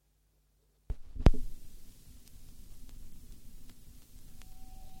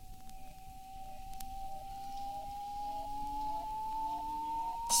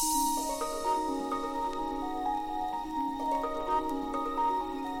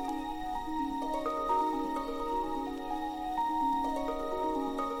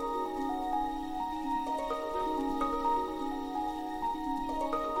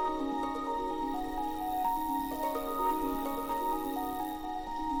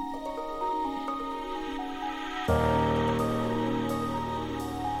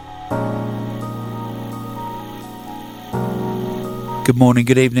Good morning,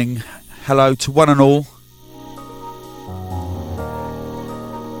 good evening, hello to one and all.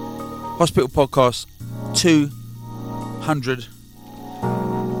 Hospital Podcast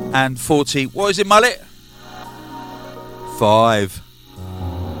 240. What is it, Mullet? 5.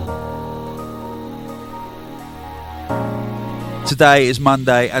 Today is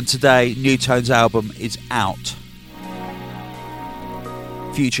Monday, and today Newtone's album is out.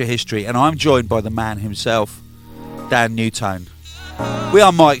 Future History, and I'm joined by the man himself, Dan Newtone. We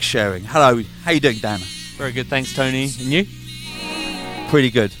are mic sharing. Hello, how you doing, Dan? Very good, thanks, Tony. And you?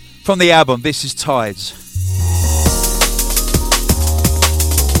 Pretty good. From the album, this is Tides.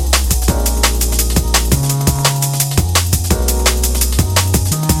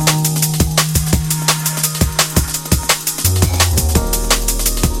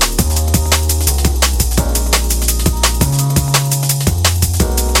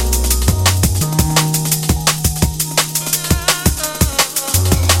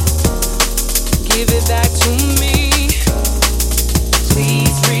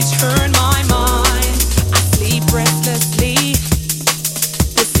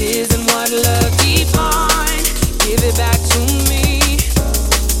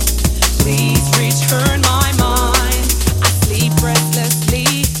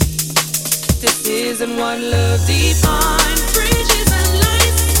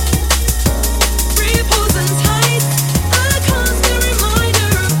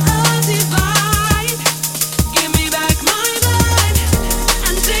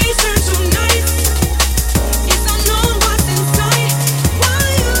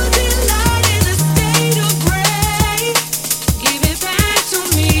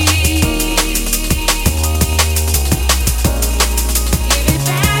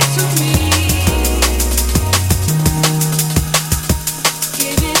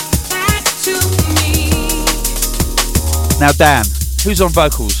 Now, Dan, who's on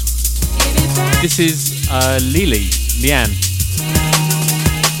vocals? This is Leanne.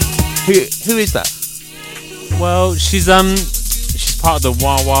 Who is that? Well, she's part of the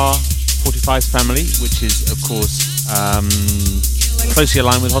Wawa 45s family, which is, of course, closely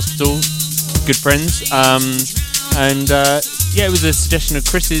aligned with Hospital, good friends. It was a suggestion of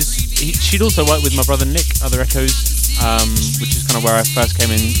Chris's. She'd also worked with my brother Nick, Other Echoes, which is kind of where I first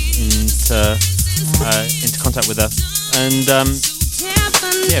came into contact with her. And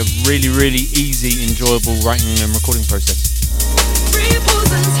really, really easy, enjoyable writing and recording process.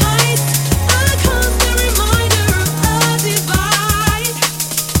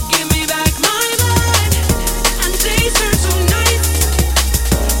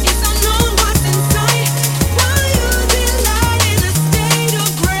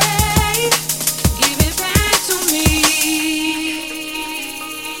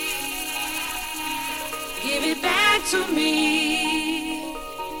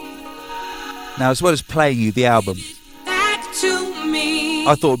 Now, as well as playing you the album, I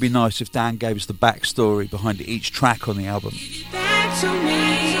thought it would be nice if Dan gave us the backstory behind each track on the album.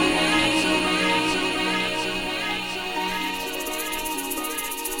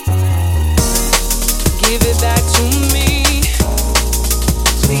 Give it back to me.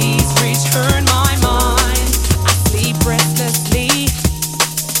 Please return my mind. I sleep restlessly.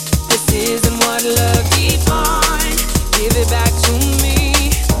 This isn't what love defines. Give it back to me.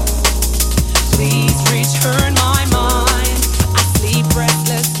 Please return my mind. I sleep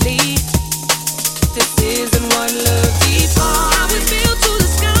restlessly. This isn't what love defines. I was built to the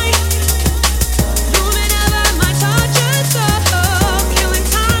sky. Looming over my tortured soul. Killing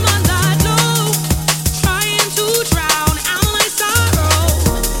time on that low. Trying to drown out my sorrow.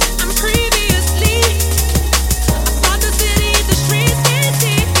 I'm previously. I thought the city, the streets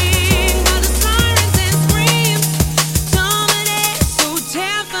getting by the sirens and screams. Dominate, so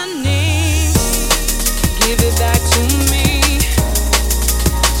deafening. Give it back to me.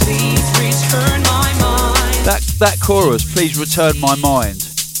 Please return my mind. That chorus, please return my mind,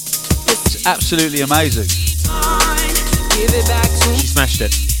 it's absolutely amazing. Give it back to She smashed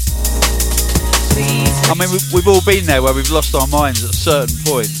it. I mean, we've all been there where we've lost our minds at certain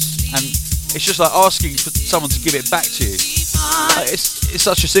points, and it's just like asking for someone to give it back to you. It's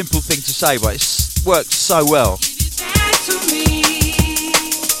such a simple thing to say, but it's worked so well. back to me.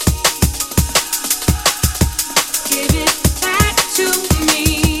 Give it back to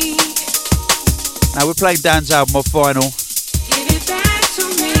me. Now, we're playing Dan's album off vinyl, Give it back to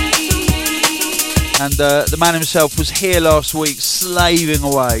me. and the man himself was here last week slaving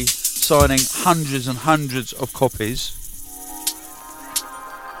away, signing hundreds and hundreds of copies.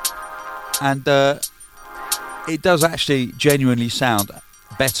 And it does actually genuinely sound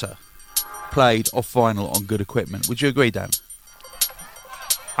better played off vinyl on good equipment. Would you agree, Dan?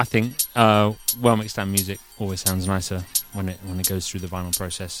 I think well mixed down music always sounds nicer when it goes through the vinyl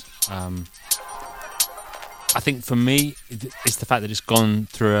process. I think for me, it's the fact that it's gone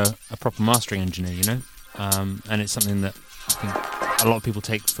through a proper mastering engineer, you know, and it's something that I think a lot of people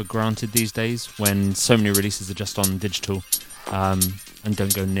take for granted these days when so many releases are just on digital and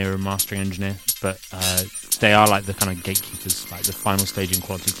don't go near a mastering engineer. But they are like the kind of gatekeepers, like the final stage in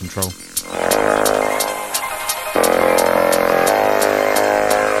quality control.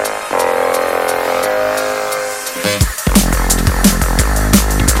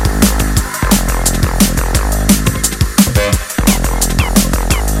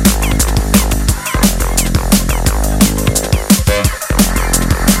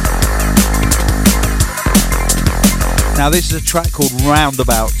 Now this is a track called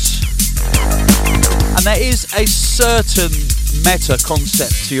Roundabouts, and there is a certain meta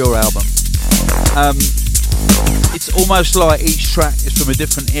concept to your album. It's almost like each track is from a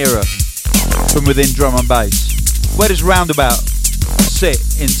different era, from within drum and bass. Where does Roundabout sit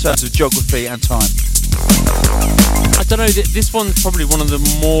in terms of geography and time? I don't know, this one's probably one of the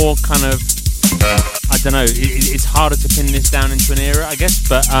more kind of, I don't know, it's harder to pin this down into an era, I guess,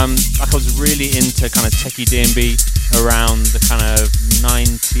 but like I was really into kind of techie D&B around the kind of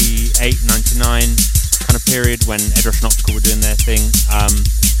 98, 99 kind of period when Ed Rush and Optical were doing their thing,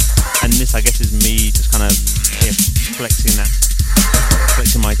 and this I guess is me just kind of flexing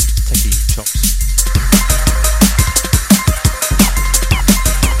my techie chops.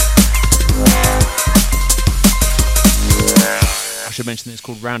 I should mention that it's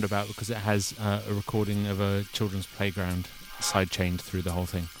called Roundabout because it has a recording of a children's playground side-chained through the whole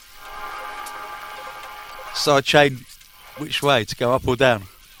thing. Side chain, which way? To go up or down?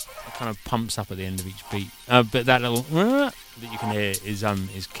 It kind of pumps up at the end of each beat. But that little that you can hear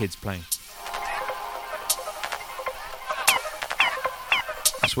is kids playing.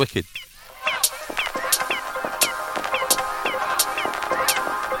 That's wicked.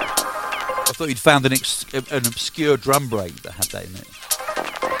 I thought you'd found an obscure drum break that had that in it.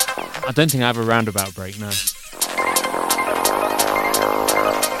 I don't think I have a roundabout break, no.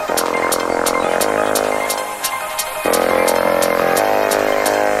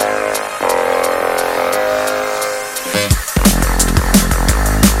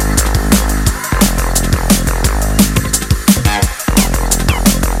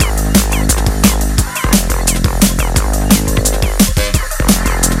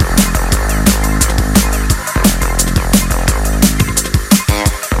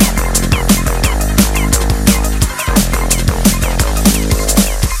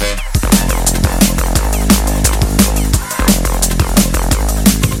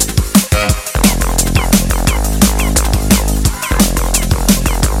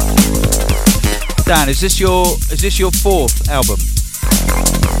 Dan, is this your fourth album?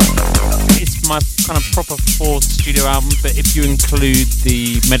 It's my kind of proper fourth studio album, but if you include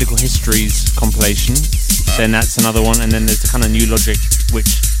the Medical Histories compilation, then that's another one, and then there's the kind of New Logic,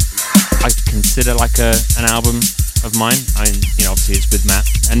 which I consider like an album of mine. Obviously it's with Matt,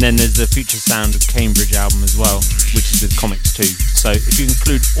 and then there's the Future Sound of Cambridge album as well, which is with Comics too. So if you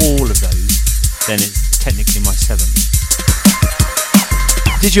include all of those, then it's technically my seventh.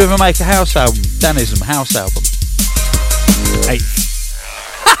 Did you ever make a house album? Danism house album? 8.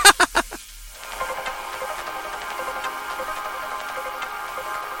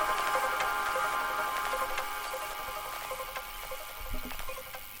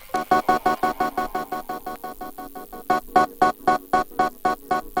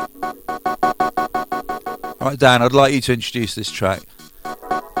 Alright, Dan, I'd like you to introduce this track.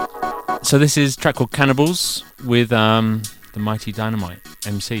 So this is a track called Cannibals with the Mighty Dynamite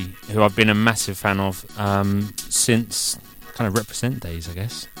MC, who I've been a massive fan of since kind of Represent days, I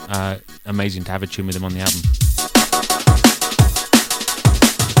guess. Amazing to have a tune with him on the album.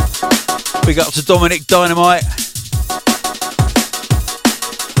 Big up to Dominic Dynamite.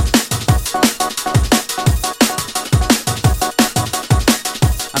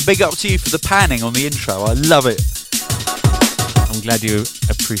 And big up to you for the panning on the intro. I love it. I'm glad you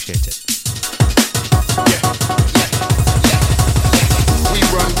appreciate it. We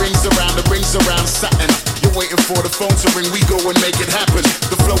run rings around Saturn. You're waiting for the phone to ring, we go and make it happen.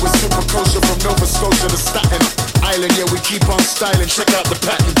 The flow is super kosher from Nova Scotia to Staten Island. Yeah, we keep on styling, check out the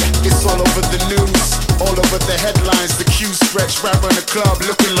pattern. It's all over the news, all over the headlines. The queue stretch, rap in the club,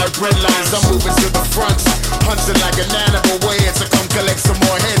 looking like red lines. I'm moving to the front, hunting like an animal. Waiting to come collect some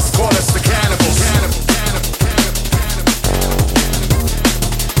more heads, call us the cannibals.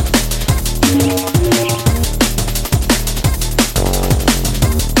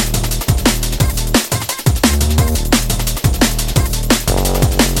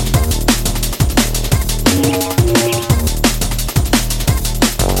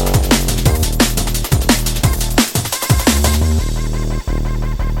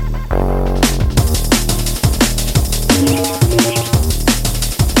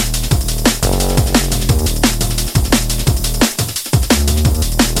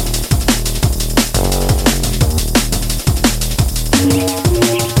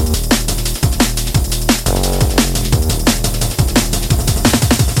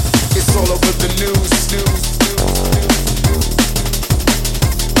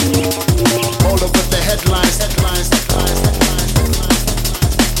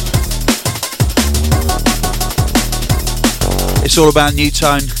 It's all about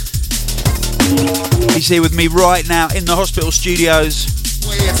Newtone. He's here with me right now in the hospital studios.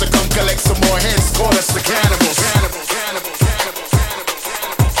 We're here to come collect some more heads. Call us the cannibals.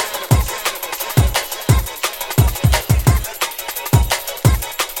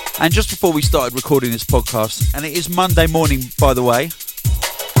 And just before we started recording this podcast, and it is Monday morning, by the way,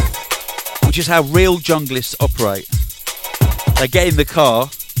 which is how real junglists operate. They get in the car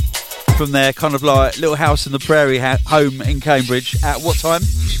from their kind of like little house in the prairie home in Cambridge at what time?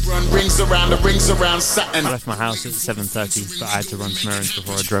 Run rings around Saturn. I left my house at 7:30, but I had to run some errands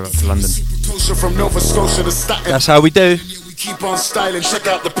before I drove up to London. From Nova Scotia to Staten. That's how we do. We keep on styling, check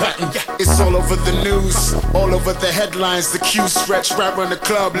out the pattern. It's all over the news, all over the headlines. The queue stretch right around the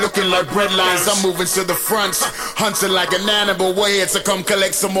club, looking like bread lines. I'm moving to the front, hunting like an animal. We're here to come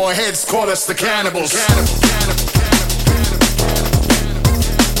collect some more heads. Call us the cannibals.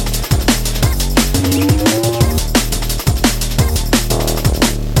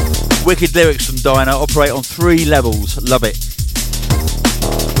 Wicked lyrics from Dinah, operate on 3 levels. Love it.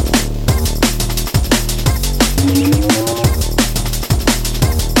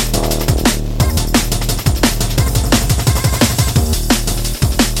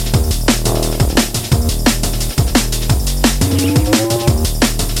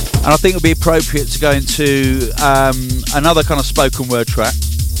 And I think it would be appropriate to go into another kind of spoken word track,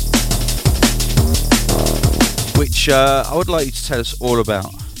 which I would like you to tell us all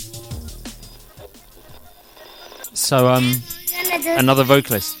about. So, another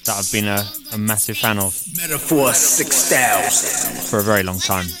vocalist that I've been a massive fan of Metaphor 6000 for a very long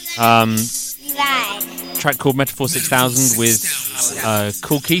time. Track called Metaphor 6000 with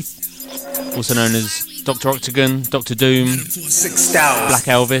Cool Keith, also known as Dr. Octagon, Dr. Doom, 6000. Black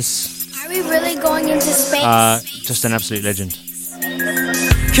Elvis. Are we really going into space? Just an absolute legend.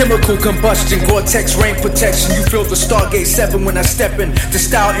 Chemical combustion, Gore-Tex rain protection. You feel the Stargate 7 when I step in. The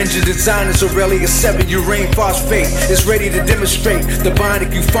style engine design is Aurelia 7. Urane phosphate is ready to demonstrate. The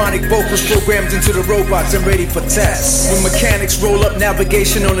bionic euphonic vocals programmed into the robots and ready for tests. When mechanics roll up,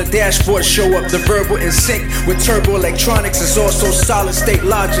 navigation on the dashboard show up. The verbal in sync with turbo electronics is also solid state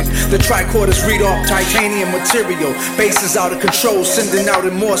logic. The tricorders read off titanium material. Bass is out of control, sending out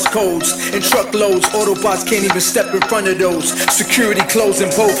in Morse codes. In truckloads, Autobots can't even step in front of those. Security closing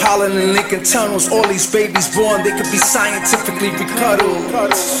both Holland and Lincoln tunnels. All these babies born, they could be scientifically recuddled.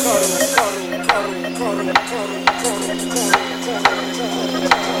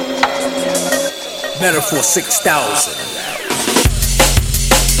 Metaphor 6000.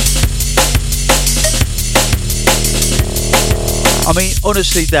 I mean,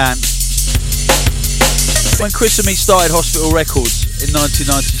 honestly, Dan, when Chris and me started Hospital Records in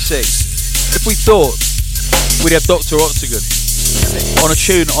 1996, if we thought we'd have Dr. Octagon on a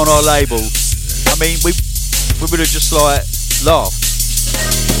tune on our label, I mean, we would have just like laughed.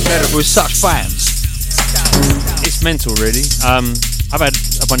 We're such fans. It's mental, really. I've had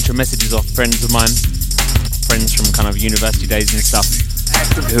a bunch of messages off friends of mine, friends from kind of university days and stuff,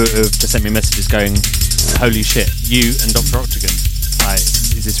 who have just sent me messages going, "Holy shit, you and Dr. Octagon, like,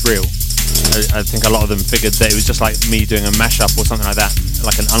 is this real?" I think a lot of them figured that it was just like me doing a mashup or something like that,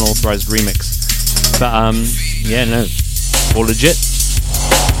 like an unauthorized remix. But yeah, no, all legit.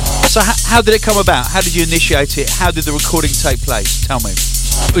 So how did it come about? How did you initiate it? How did the recording take place? Tell me.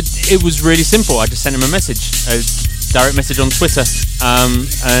 It was really simple. I just sent him a message, a direct message on Twitter, and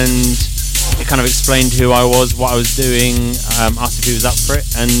it kind of explained who I was, what I was doing, asked if he was up for it,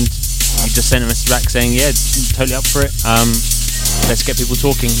 and he just sent a message back saying, "Yeah, totally up for it. Let's get people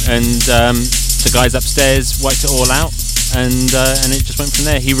talking." And the guys upstairs worked it all out, and it just went from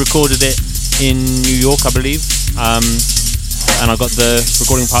there. He recorded it in New York, I believe, and I got the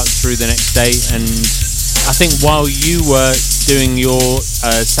recording parts through the next day. And I think while you were doing your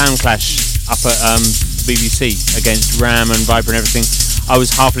sound clash up at BBC against Ram and Viper and everything, I was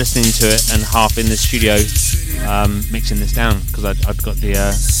half listening to it and half in the studio mixing this down, because I'd got the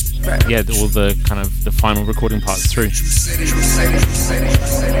all the kind of the final recording parts through.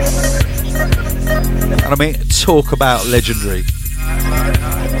 And I mean, talk about legendary.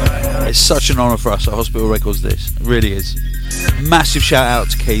 It's such an honour for us at Hospital Records, this. It really is. Massive shout out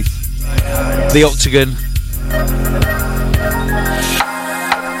to Keith, the Octagon.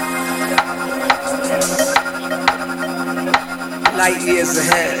 Light years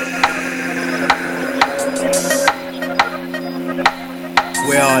ahead.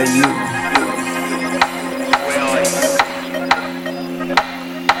 Where are you? Where are you?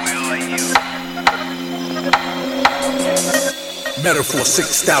 Where are you? Metaphor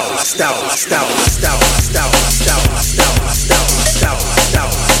 6000.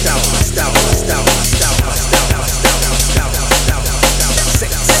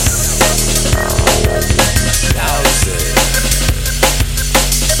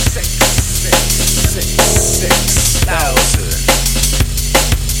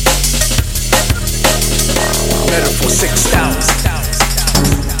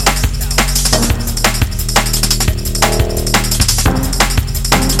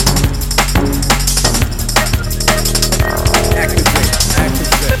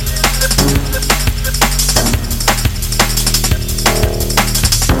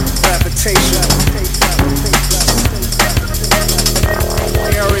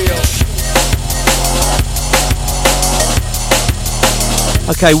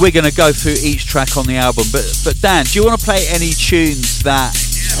 Okay, we're going to go through each track on the album, but Dan, do you want to play any tunes that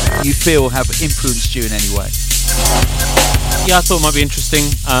you feel have influenced you in any way? Yeah, I thought it might be interesting.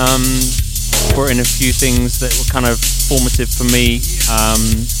 Brought in a few things that were kind of formative for me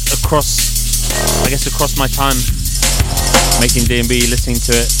across my time making D&B, listening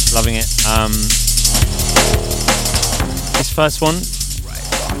to it, loving it. This first one,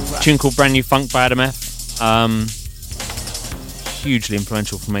 a tune called Brand New Funk by Adam F. Hugely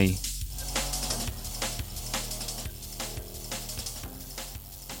influential for me.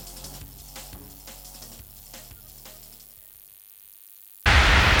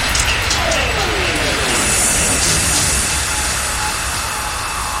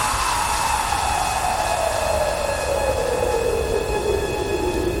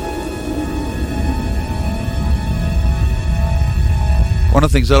 One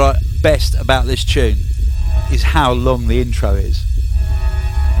of the things I like best about this tune is how long the intro is.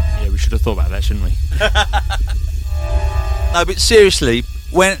 Yeah, we should have thought about that, shouldn't we? No, but seriously,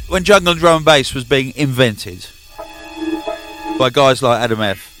 when jungle and drum and bass was being invented by guys like Adam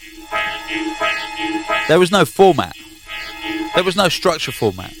F, there was no format. There was no structure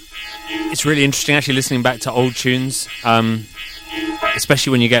format. It's really interesting actually listening back to old tunes,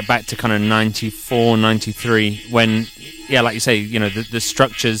 especially when you get back to kind of 94, 93, when, yeah, like you say, you know, the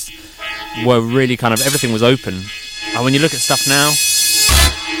structures were really kind of, everything was open. And when you look at stuff now,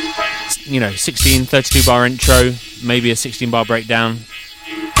 you know, 16, 32 bar intro, maybe a 16 bar breakdown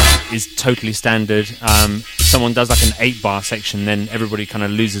is totally standard. If someone does like an 8 bar section, then everybody kind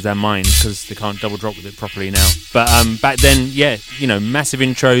of loses their mind because they can't double drop with it properly now. But back then, yeah, you know, massive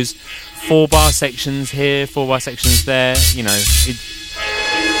intros, 4 bar sections here, 4 bar sections there, you know,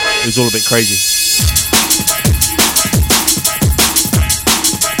 it was all a bit crazy.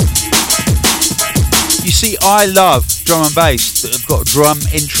 You see, I love drum and bass that have got drum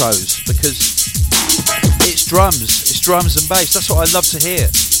intros because it's drums and bass. That's what I love to hear.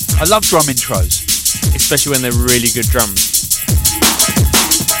 I love drum intros. Especially when they're really good drums.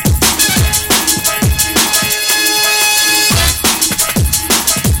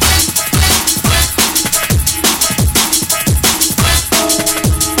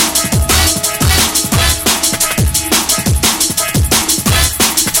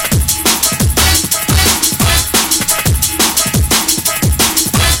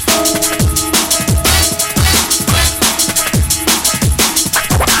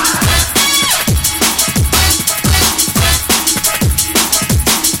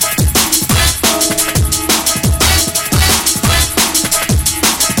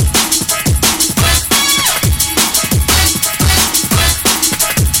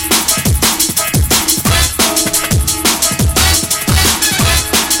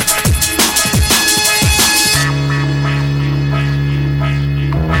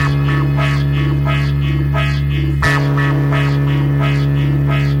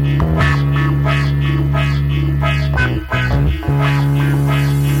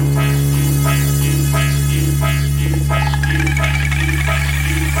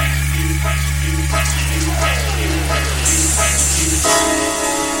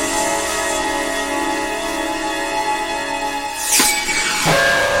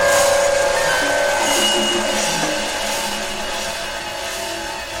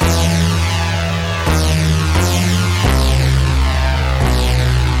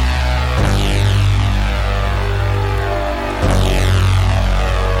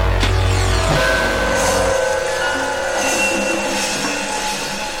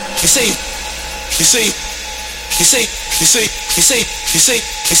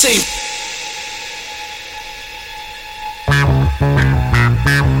 You see.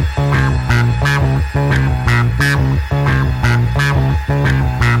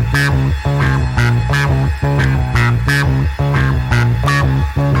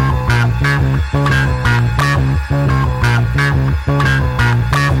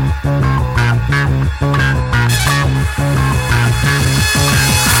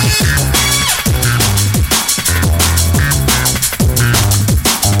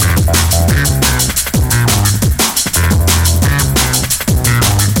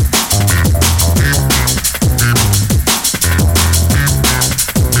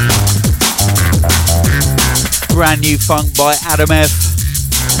 Brand New Funk by Adam F,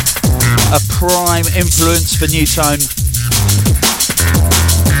 a prime influence for New Tone.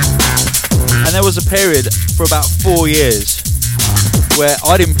 And there was a period for about 4 years where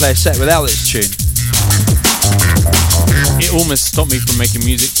I didn't play a set without this tune. It almost stopped me from making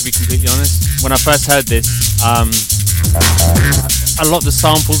music, to be completely honest. When I first heard this, a lot of the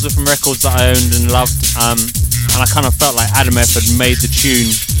samples are from records that I owned and loved. and I kind of felt like Adam F had made the tune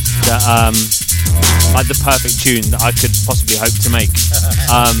that, like the perfect tune that I could possibly hope to make.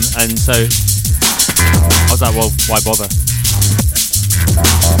 And so I was like, well, why bother?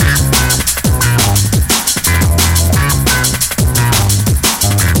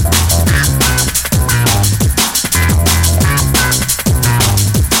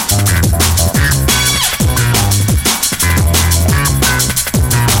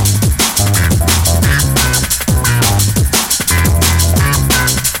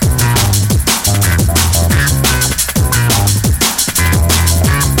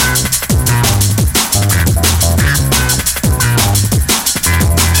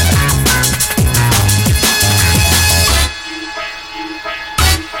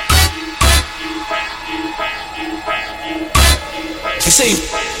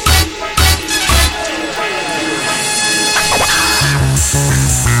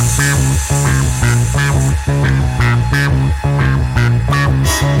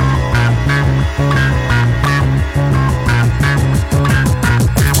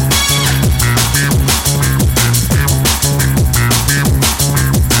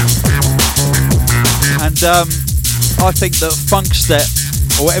 I think that funk step,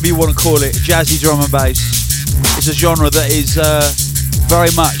 or whatever you want to call it, jazzy drum and bass, is a genre that is very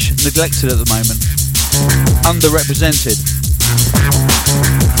much neglected at the moment, underrepresented.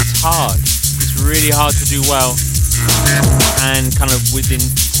 It's hard. It's really hard to do well, and kind of with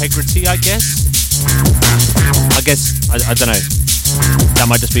integrity, I guess. I don't know. That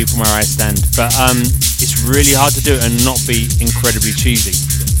might just be from where I stand, but it's really hard to do it and not be incredibly cheesy.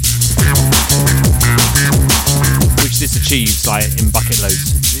 Which this achieves, like in bucket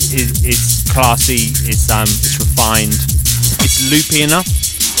loads. It's classy, it's refined, it's loopy enough.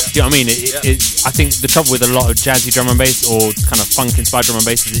 Do you know what I mean? I think the trouble with a lot of jazzy drum and bass or kind of funk inspired drum and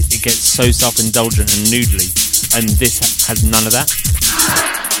bass is it gets so self-indulgent and noodly, and this has none of that.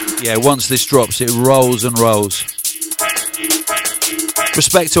 Yeah, once this drops, it rolls and rolls.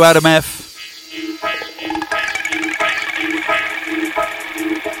 Respect to Adam F.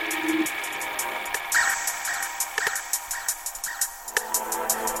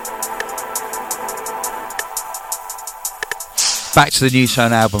 Back to the New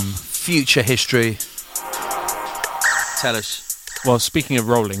Tone album, Future History. Tell us. Well, speaking of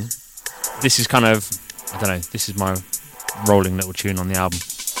rolling, this is kind of, I don't know, this is my rolling little tune on the album.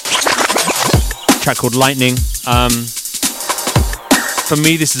 A track called Lightning. For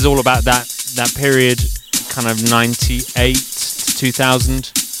me, this is all about that period, kind of 98 to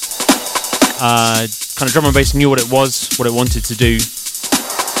 2000. Kind of drum and bass knew what it was, what it wanted to do.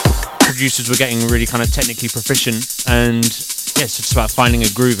 Producers were getting really kind of technically proficient, and yeah, it's just about finding a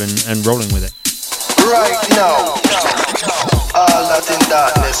groove and rolling with it. Right now, all that in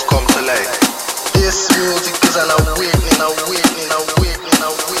darkness come to light. This music is an awakening.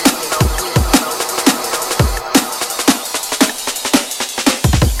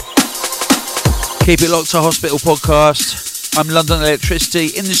 Keep it locked to Hospital Podcast. I'm London Electricity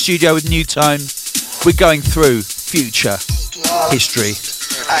in the studio with New Tone. We're going through Future History.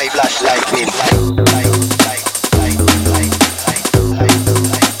 I flash lightning.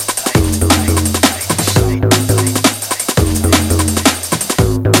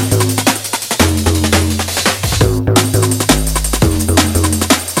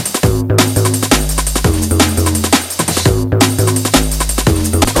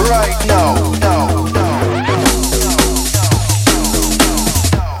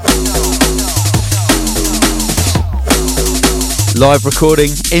 Live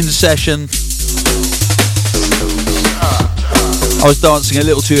recording, in session. I was dancing a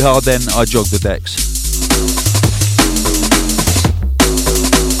little too hard then, I jogged the decks.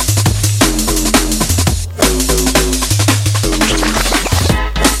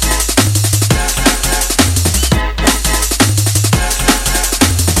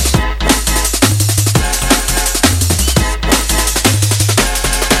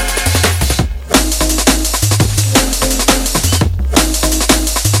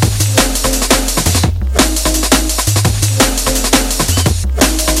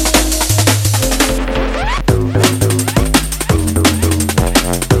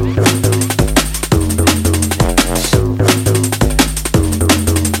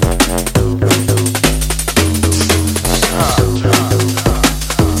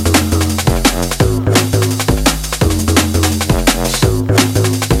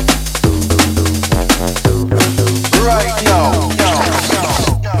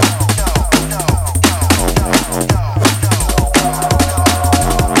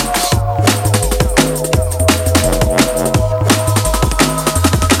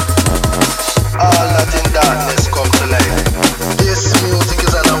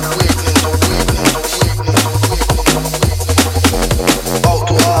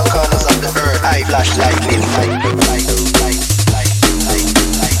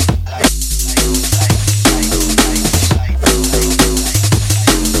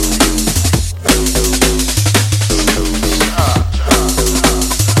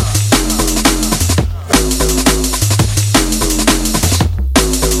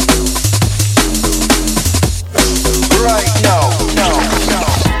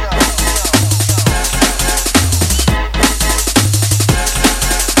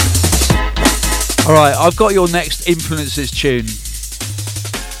 Alright, I've got your next Influences tune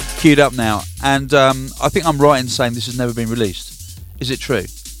queued up now, and I think I'm right in saying this has never been released. Is it true? It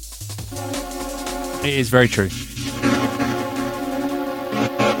is very true.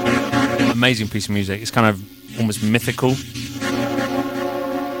 Amazing piece of music. It's kind of almost mythical.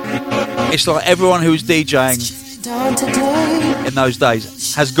 It's like everyone who was DJing in those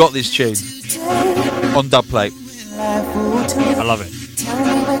days has got this tune on dubplate. I love it. Tell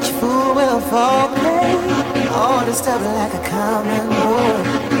me that your fool will fall play. All this stuff like a common rule.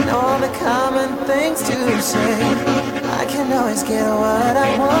 And all the common things to say. I can always get what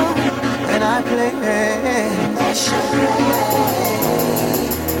I want when I play. That charade.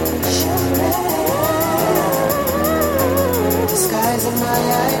 Disguising my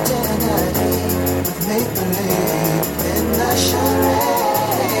identity with make-believe in the charade.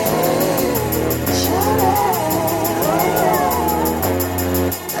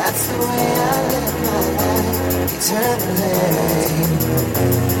 That's the way I live my life eternally.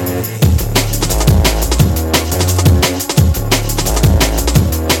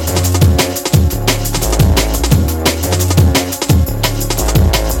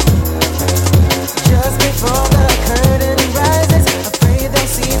 Just before the curtain rises, afraid they'll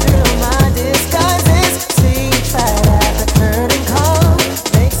see through my disguises. Sleep right at the curtain call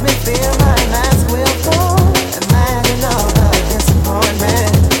makes me feel my mask will fall. Imagine all the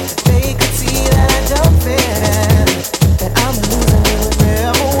disappointment. They could see that I don't fit in, that I'm a loser who would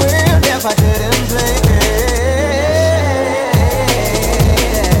never win if I didn't play.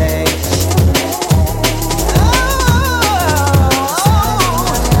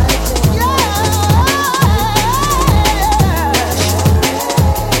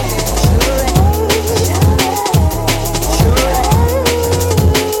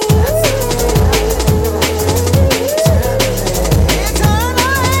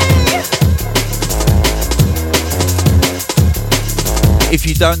 If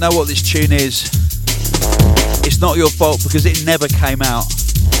you don't know what this tune is, it's not your fault because it never came out,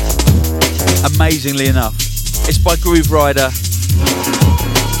 amazingly enough. It's by Groove Rider,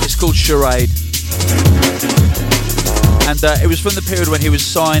 it's called Charade, and it was from the period when he was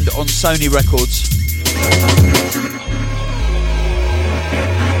signed on Sony Records.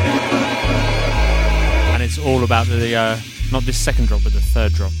 And it's all about the, not this second drop, but the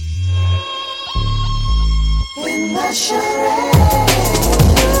third drop. In the charade.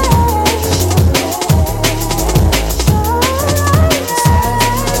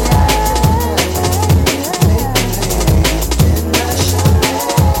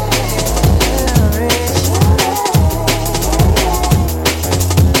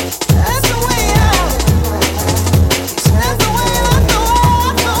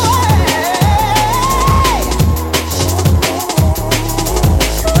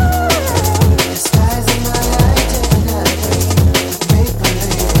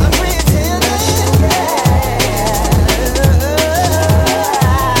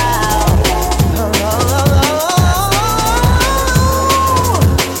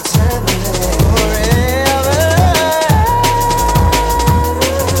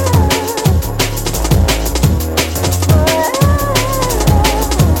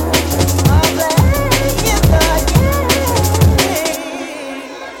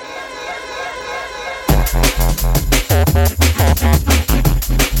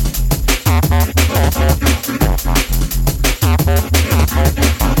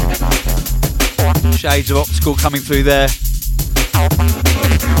 Shades of Optical coming through there.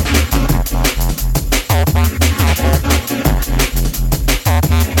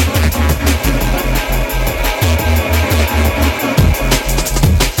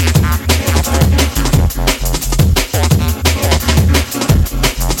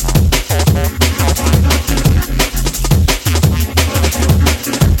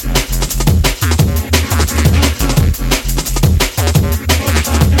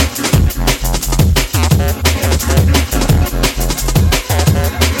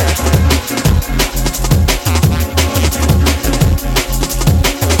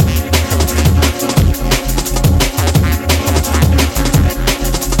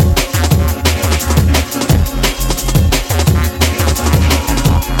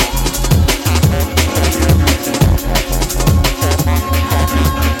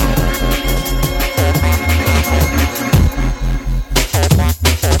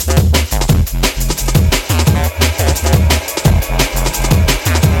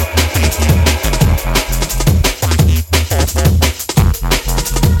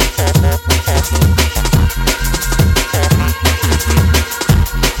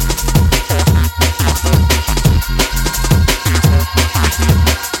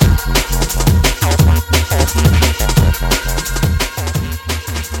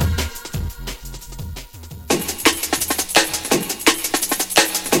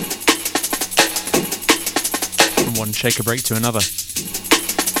 shake a break to another.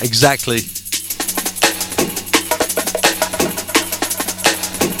 Exactly.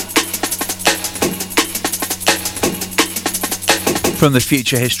 From the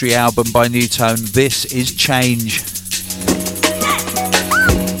Future History album by New Tone, this is Change.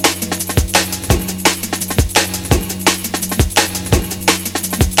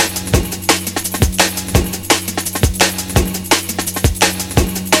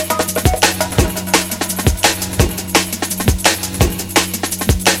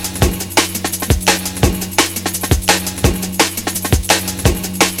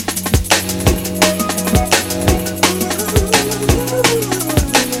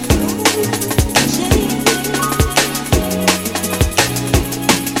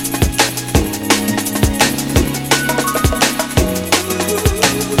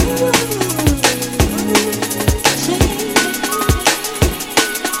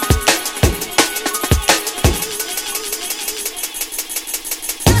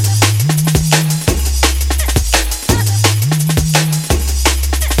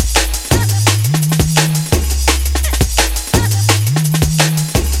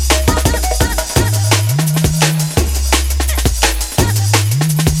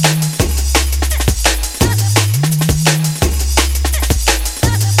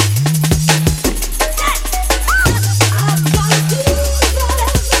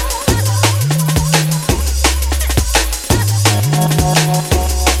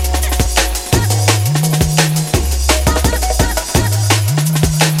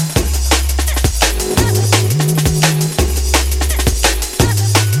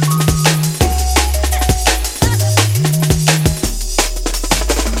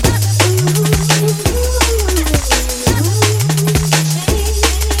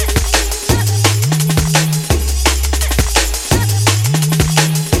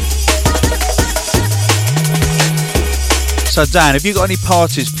 So Dan, have you got any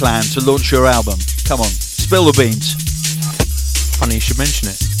parties planned to launch your album? Come on, spill the beans. Funny you should mention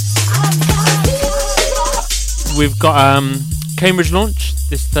it. We've got Cambridge launch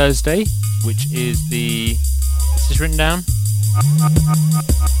this Thursday, which is the... Is this written down? I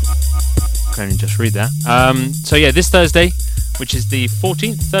can only just read that. So yeah, this Thursday, which is the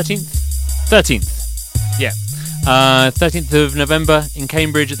 14th, 13th. Yeah. 13th of November in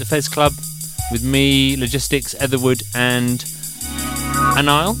Cambridge at the Fez Club with me, Logistics, Etherwood and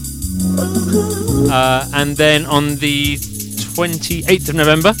Anile. And then on the 28th of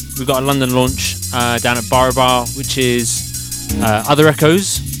November, we've got a London launch down at Bar, which is Other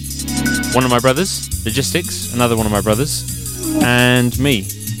Echoes, one of my brothers, Logistics, another one of my brothers, and me.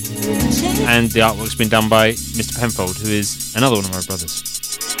 And the artwork's been done by Mr. Penfold, who is another one of my brothers.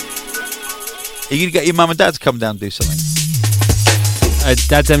 Are you going to get your mum and dad to come down and do something?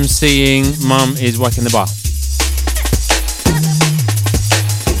 Dad's MCing, mum is working the bar.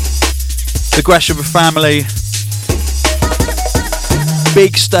 The Gresham family,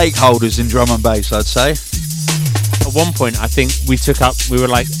 big stakeholders in drum and bass, I'd say. At one point, I think we were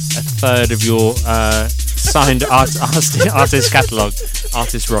like a third of your signed artist catalogue,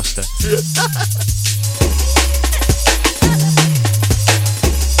 artist roster.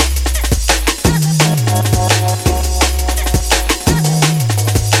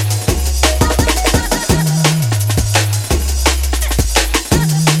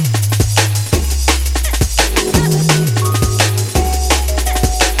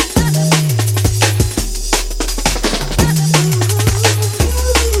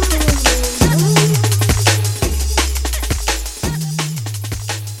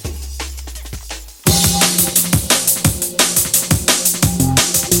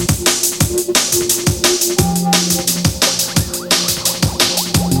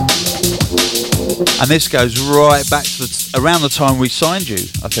 And this goes right back to around the time we signed you,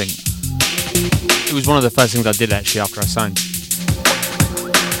 I think. It was one of the first things I did actually after I signed. So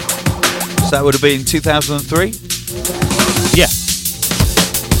that would have been 2003? Yeah.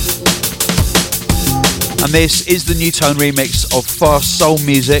 And this is the New Tone remix of Fast Soul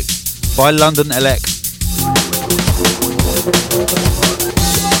Music by London Elec.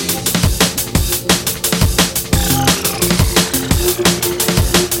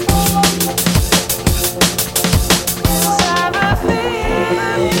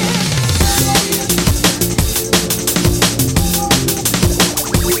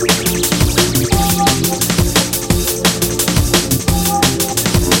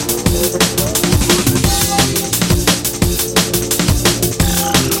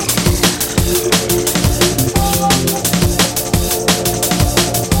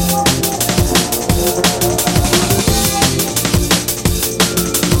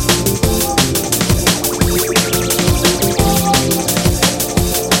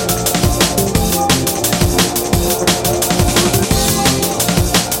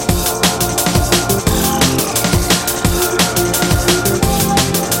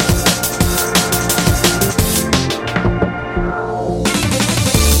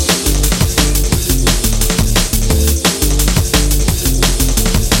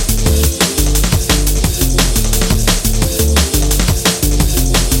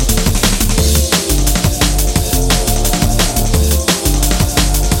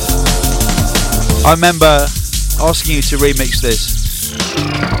 I remember asking you to remix this,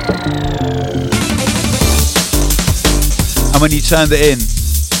 and when you turned it in,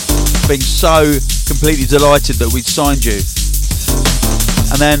 being so completely delighted that we'd signed you.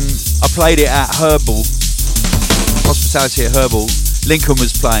 And then I played it at Herbal, Hospitality at Herbal. Lincoln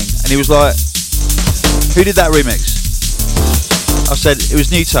was playing, and he was like, "Who did that remix?" I said, "It was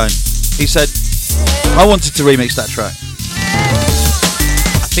Newtone." He said, "I wanted to remix that track."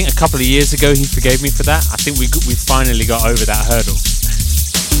 I think a couple of years ago he forgave me for that. I think we finally got over that hurdle.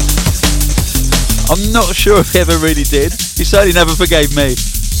 I'm not sure if he ever really did. He certainly never forgave me.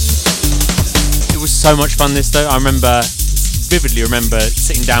 It was so much fun this though. I vividly remember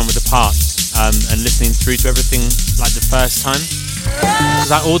sitting down with the parts and listening through to everything like the first time.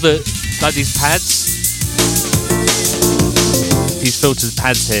 Like these pads, these filters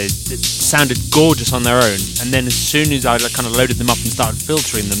pads here, it sounded gorgeous on their own, and then as soon as I kind of loaded them up and started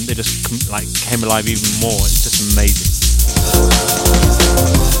filtering them, they just came alive even more. It's just amazing.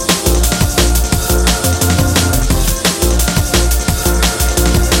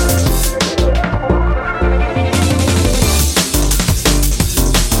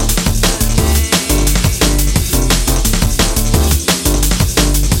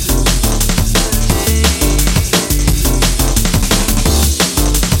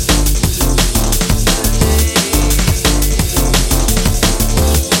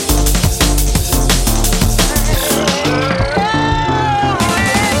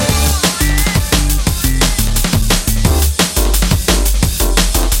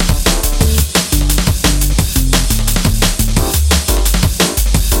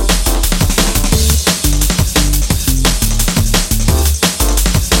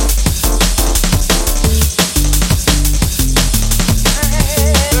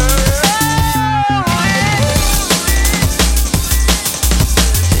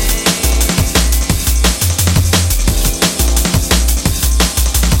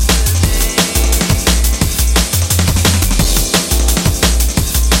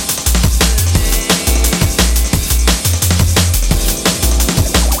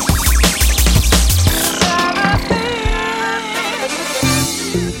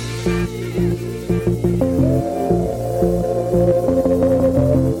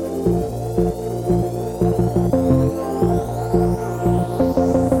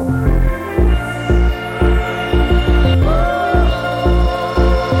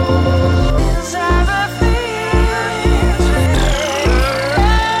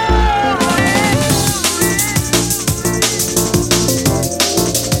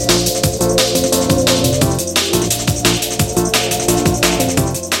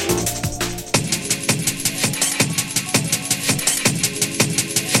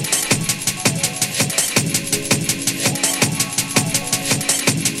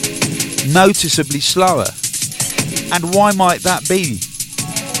 Noticeably slower. And why might that be?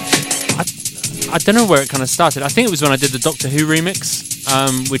 I don't know where it kind of started. I think it was when I did the Doctor Who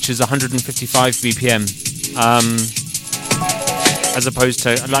remix, which is 155 BPM, as opposed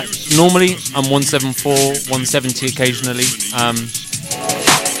to like normally I'm 174, 170 occasionally.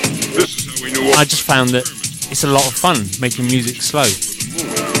 I just found that it's a lot of fun making music slow,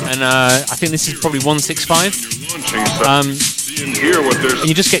 and I think this is probably 165. And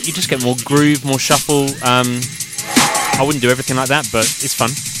you just get more groove, more shuffle. I wouldn't do everything like that, but it's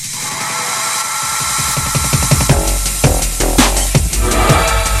fun.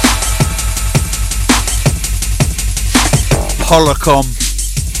 Holocom.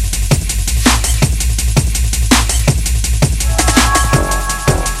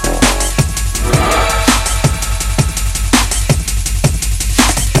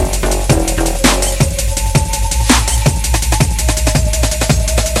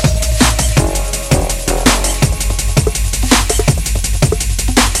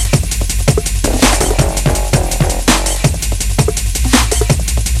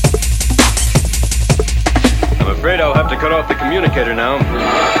 Cut off the communicator now.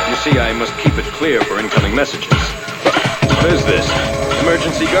 You see, I must keep it clear for incoming messages. What is this?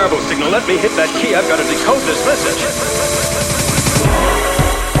 Emergency garble signal. Let me hit that key. I've got to decode this message.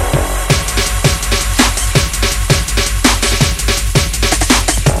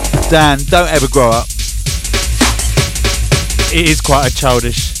 Dan, don't ever grow up. It is quite a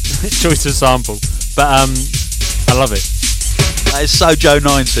childish choice of sample, but I love it. That is so Joe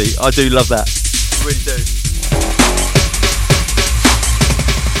 90. I do love that. I really do.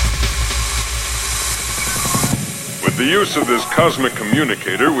 With the use of this cosmic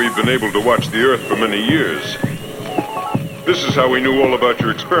communicator, we've been able to watch the Earth for many years. This is how we knew all about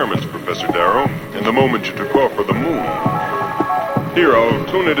your experiments, Professor Darrow, in the moment you took off for the moon. Here, I'll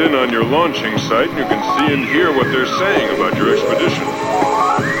tune it in on your launching site, and you can see and hear what they're saying about your expedition.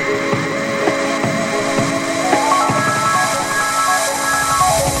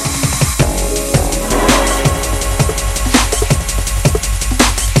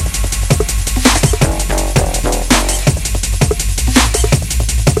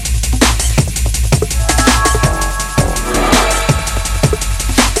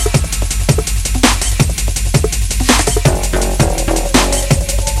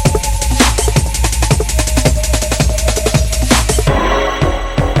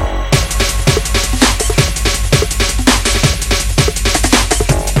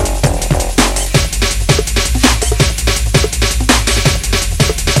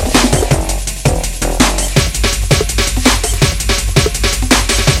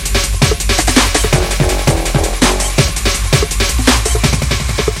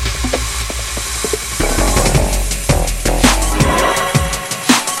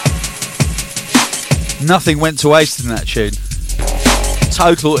 Nothing went to waste in that tune.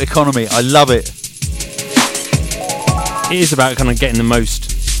 Total economy. I love it. It is about kind of getting the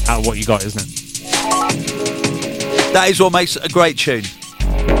most out of what you got, isn't it? That is what makes a great tune.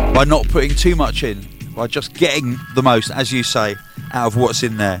 By not putting too much in. By just getting the most, as you say, out of what's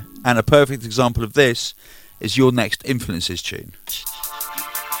in there. And a perfect example of this is your next Influences tune.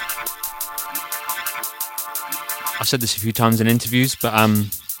 I've said this a few times in interviews, but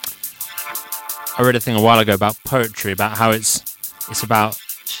I read a thing a while ago about poetry, about how it's about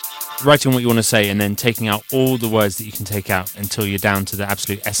writing what you want to say and then taking out all the words that you can take out until you're down to the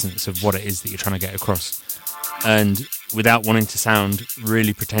absolute essence of what it is that you're trying to get across. And without wanting to sound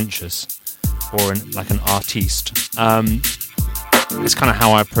really pretentious or like an artiste, it's kind of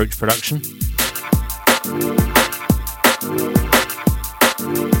how I approach production.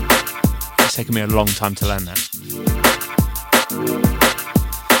 It's taken me a long time to learn that.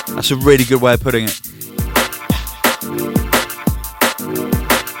 That's a really good way of putting it.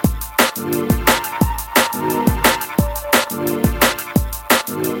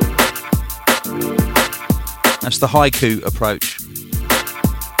 That's the haiku approach.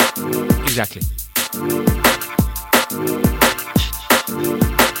 Exactly.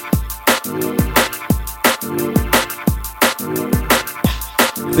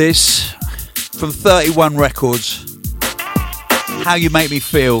 This, from 31 Records, How You Make Me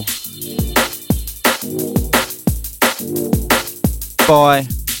Feel, by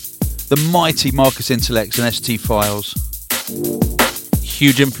the mighty Marcus Intellects and ST Files.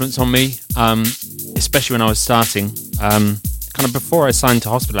 Huge influence on me, especially when I was starting. Kind of before I signed to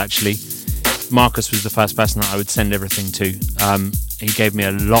Hospital, actually, Marcus was the first person that I would send everything to. He gave me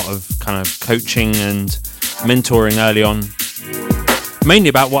a lot of kind of coaching and mentoring early on. Mainly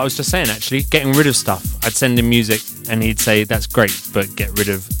about what I was just saying, actually, getting rid of stuff. I'd send him music and he'd say, that's great, but get rid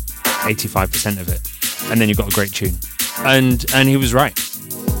of 85% of it. And then you've got a great tune. And he was right.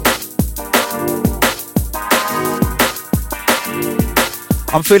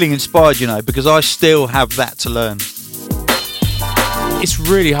 I'm feeling inspired, you know, because I still have that to learn. It's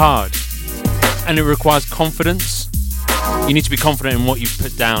really hard. And it requires confidence. You need to be confident in what you've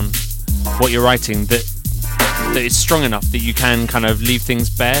put down, what you're writing, that it's strong enough that you can kind of leave things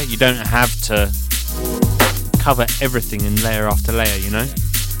bare. You don't have to cover everything in layer after layer, you know?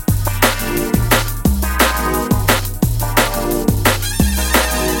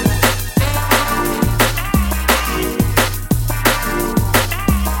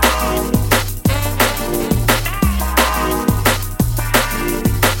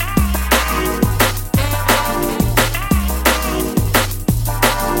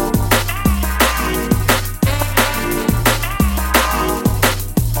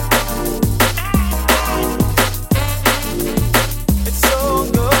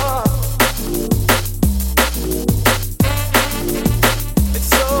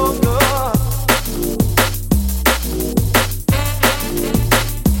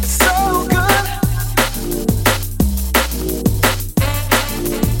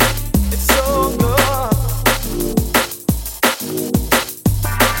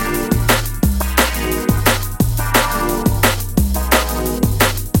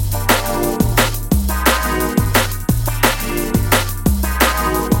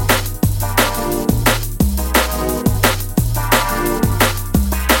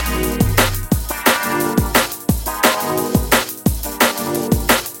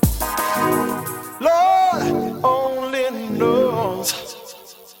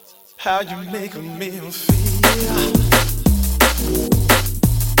 How you make me feel.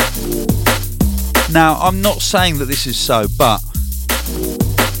 Now, I'm not saying that this is so, but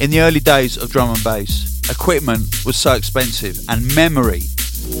in the early days of drum and bass, equipment was so expensive and memory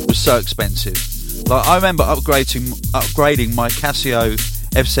was so expensive. Like, I remember upgrading my Casio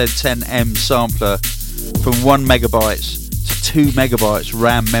FZ10M sampler from 1 megabytes to 2 megabytes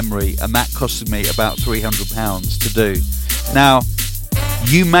RAM memory, and that costed me about £300 to do. Now,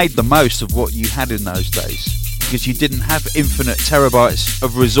 you made the most of what you had in those days because you didn't have infinite terabytes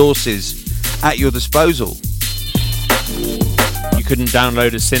of resources at your disposal. You couldn't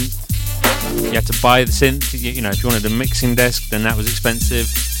download a synth. You had to buy the synth. You know, if you wanted a mixing desk, then that was expensive.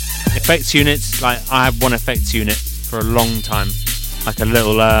 Effects units, like I had one effects unit for a long time, like a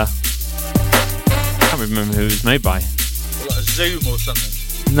little I can't remember who it was made by. Like a Zoom or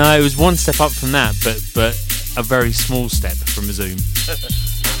something? No, it was one step up from that, but a very small step from a Zoom.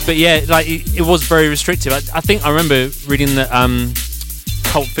 But yeah, like it was very restrictive. I think I remember reading that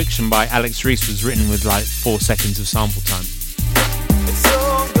Pulp Fiction by Alex Reese was written with like 4 seconds of sample time.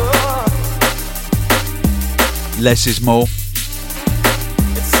 Less is more.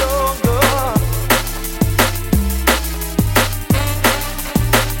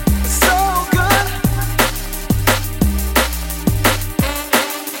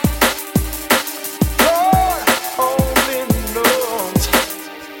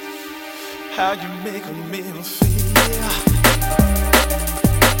 How you make me feel.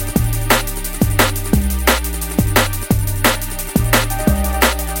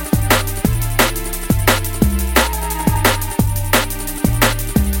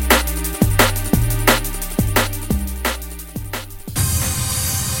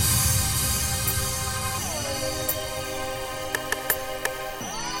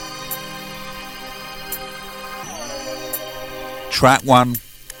 Track 1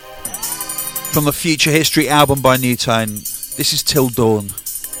 from the Future History album by Newtone. This is Till Dawn.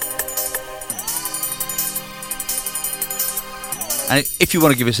 And if you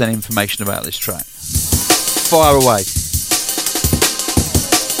want to give us any information about this track, fire away.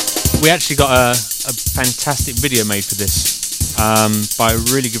 We actually got a fantastic video made for this by a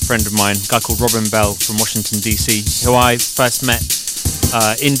really good friend of mine, a guy called Robin Bell from Washington DC, who I first met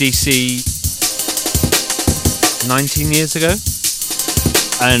in DC 19 years ago,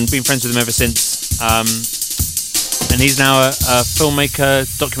 and been friends with him ever since. And he's now a filmmaker,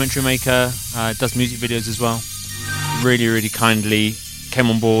 documentary maker, does music videos as well. Really, really kindly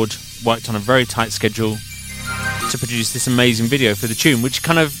came on board, worked on a very tight schedule to produce this amazing video for the tune, which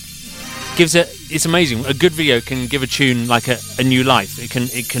kind of gives it's amazing. A good video can give a tune like a new life. You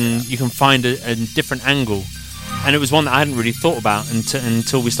can find a different angle, and it was one that I hadn't really thought about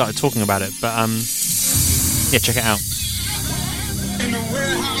until we started talking about it. But yeah, check it out. In the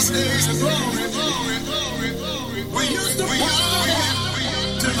warehouse days of glory, we used to party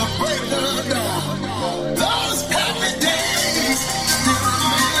till the break of dawn. Those happy days still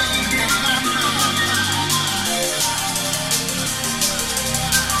remain in my mind.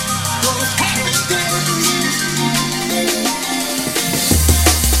 Those happy days.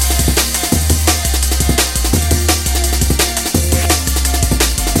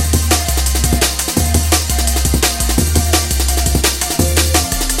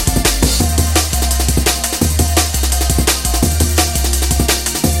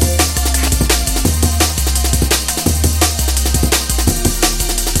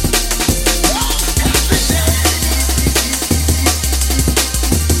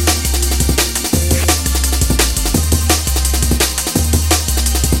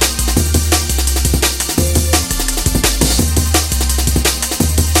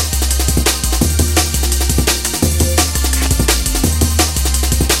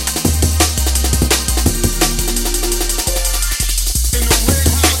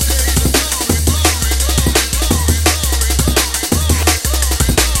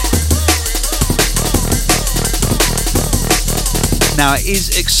 Now, it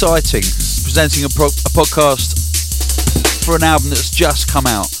is exciting presenting a podcast for an album that's just come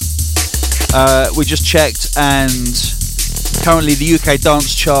out. We just checked, and currently the UK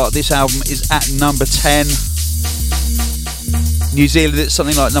dance chart, this album is at number 10. New Zealand, it's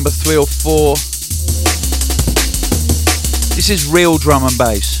something like number 3 or 4. This is real drum and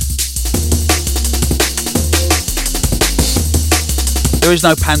bass. There is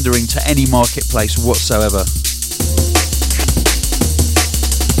no pandering to any marketplace whatsoever.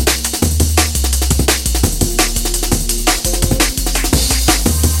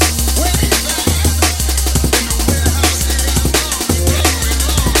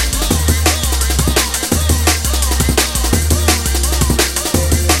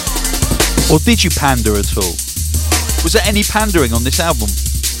 Or did you pander at all? Was there any pandering on this album?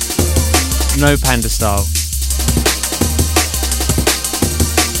 No panda style.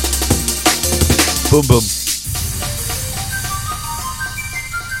 Boom boom.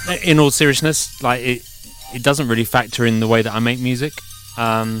 In all seriousness, like it doesn't really factor in the way that I make music.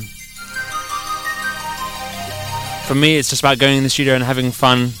 For me, it's just about going in the studio and having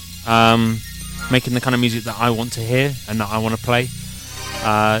fun, making the kind of music that I want to hear and that I want to play.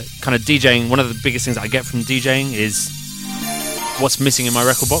 Kind of DJing, one of the biggest things that I get from DJing is what's missing in my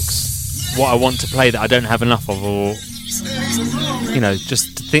record box, what I want to play that I don't have enough of, or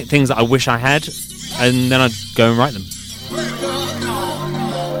just things that I wish I had, and then I'd go and write them.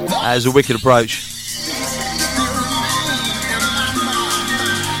 That is a wicked approach.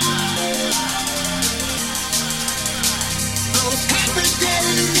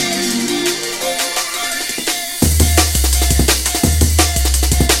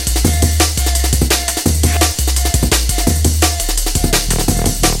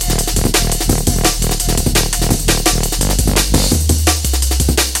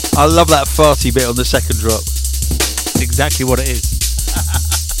 I love that farty bit on the second drop. It's exactly what it is.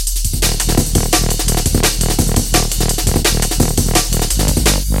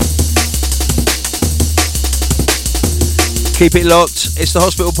 Keep it locked. It's the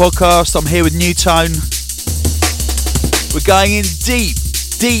Hospital Podcast. I'm here with New Tone. We're going in deep,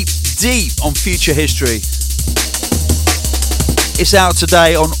 deep, deep on future history. It's out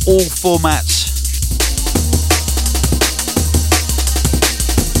today on all formats.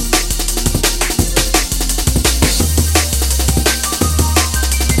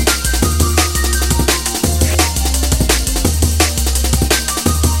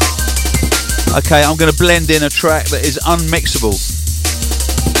 Okay, I'm going to blend in a track that is unmixable.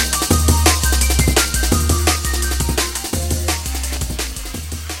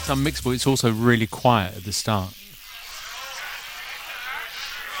 It's unmixable, it's also really quiet at the start.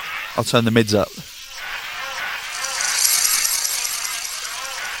 I'll turn the mids up.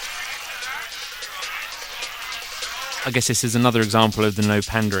 I guess this is another example of the no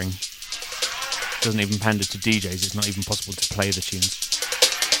pandering. It doesn't even pander to DJs, it's not even possible to play the tunes.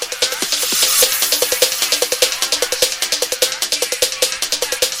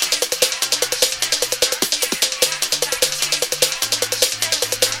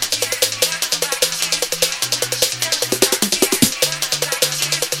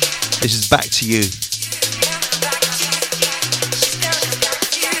 This is Back to You.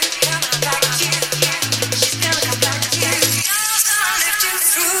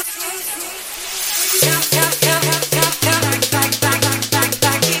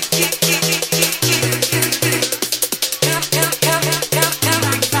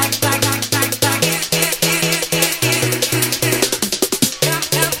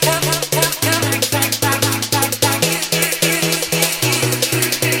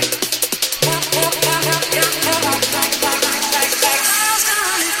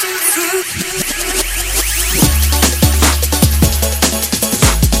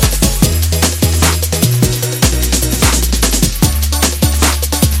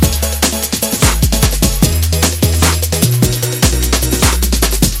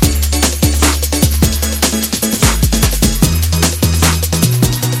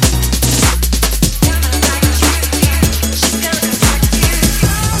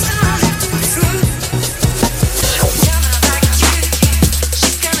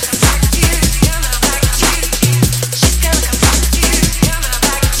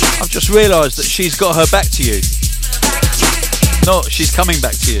 Realised that she's got her back to you. No, she's coming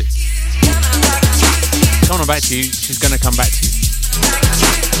back to you. Coming back to you, she's going to come back to you.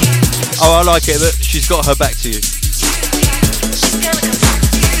 Oh, I like it that she's got her back to you.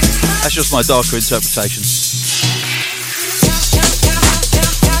 That's just my darker interpretation.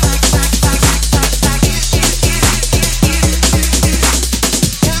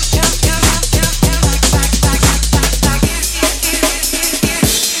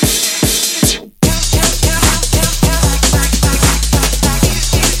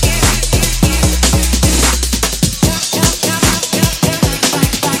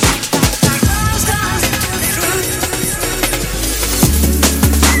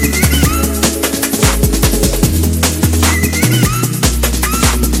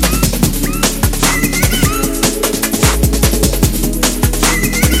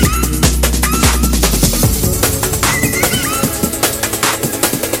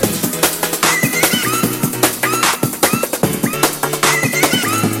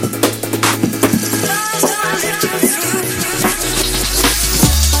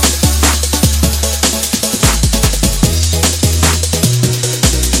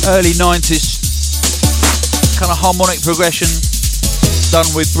 Early 90s kind of harmonic progression done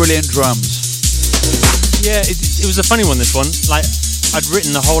with brilliant drums. Yeah, it was a funny one, this one. Like, I'd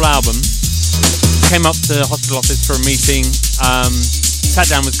written the whole album came up to the hospital office for a meeting,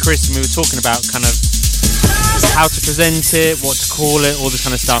 sat down with Chris, and we were talking about kind of how to present it, what to call it, all this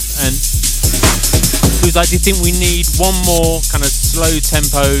kind of stuff. And he was like, do you think we need one more kind of slow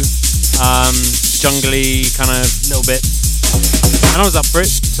tempo, jungly kind of little bit? And I was up for it,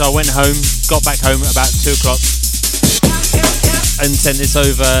 so I went home, got back home at about 2 o'clock and sent this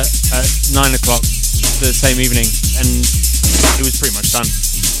over at 9 o'clock the same evening, and it was pretty much done.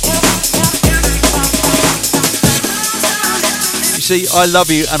 You see, I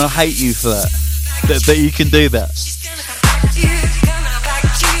love you and I hate you for that you can do that.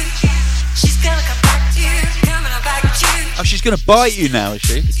 Oh, she's going to bite you now, is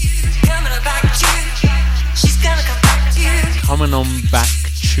she? Coming on back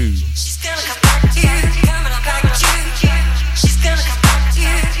to.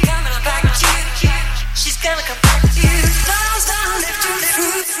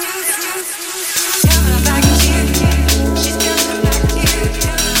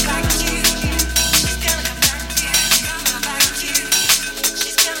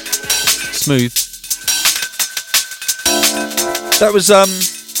 Smooth. That was an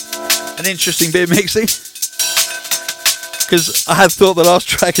interesting bit of mixing, because I had thought the last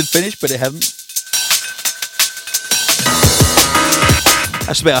track had finished, but it hadn't.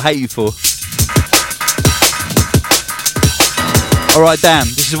 That's the bit I hate you for. Alright, Dan,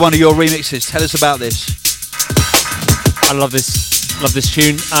 this is one of your remixes. Tell us about this. I love this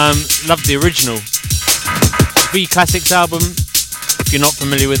tune. Love the original. V Classics album. If you're not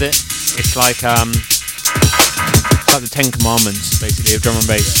familiar with it, it's like the 10 Commandments, basically, of drum and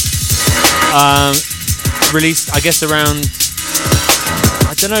bass. Released, I guess, around,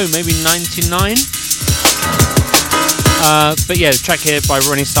 I don't know, maybe 99. But yeah, the track here by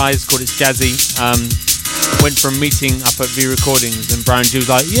Ronnie Size called It's Jazzy. Went for a meeting up at V Recordings, and Brian G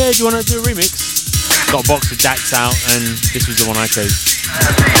was like, yeah, do you want to do a remix? Got a box of DACs out, and this was the one I chose.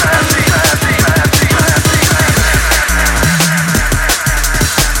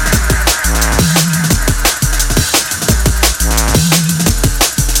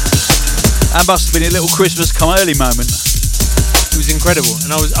 That must have been a little Christmas come early moment. It was incredible,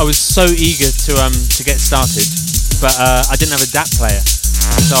 and I was so eager to get started, but I didn't have a DAT player,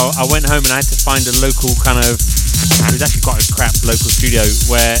 so I went home and I had to find a local it was actually quite a crap local studio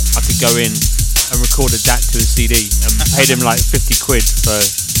where I could go in and record a DAT to a CD, and paid him like 50 quid for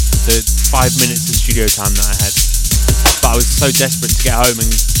the 5 minutes of studio time that I had. But I was so desperate to get home and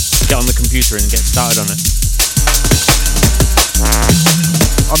get on the computer and get started on it.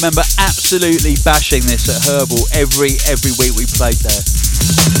 I remember absolutely bashing this at Herbal every week we played there.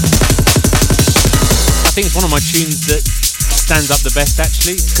 I think it's one of my tunes that stands up the best,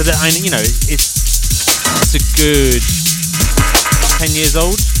 actually, because it's a good 10 years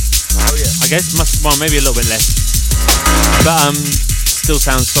old. Oh yeah. I guess maybe a little bit less, but still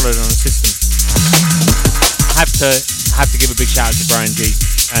sounds solid on the system. I have to give a big shout out to Brian G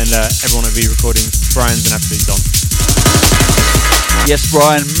and everyone at V Recordings. Brian's an absolute don. Yes,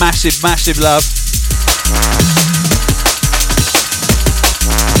 Brian, massive love.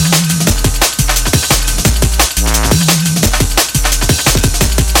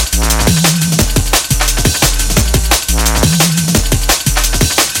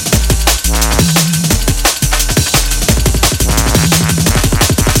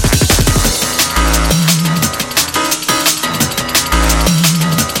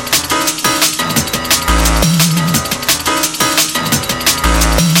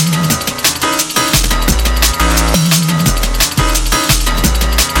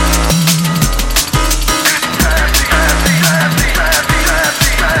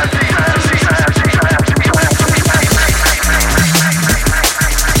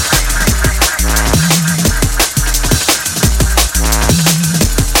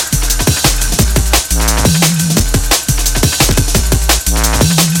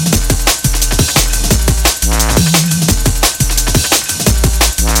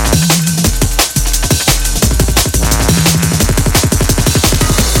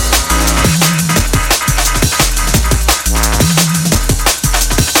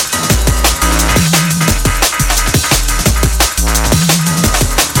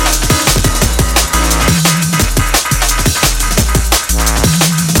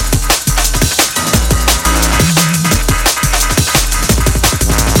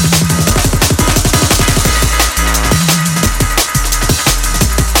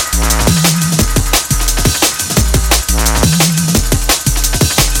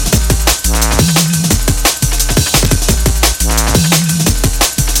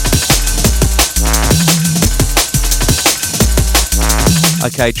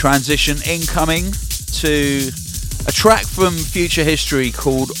 Okay, transition incoming to a track from Future History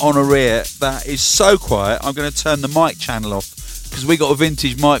called Honoria that is so quiet I'm going to turn the mic channel off because we got a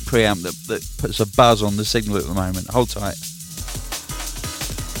vintage mic preamp that puts a buzz on the signal at the moment. Hold tight.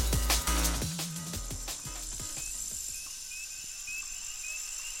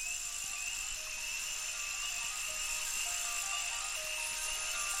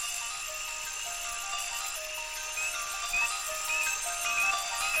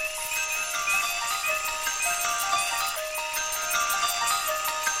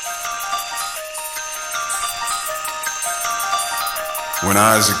 When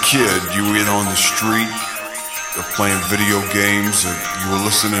I was a kid, you were in on the street, or playing video games, or you were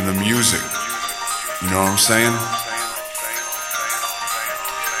listening to music. You know what I'm saying?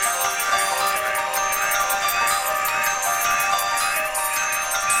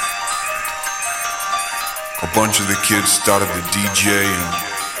 A bunch of the kids started to DJ, and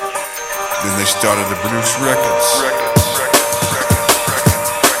then they started to produce records.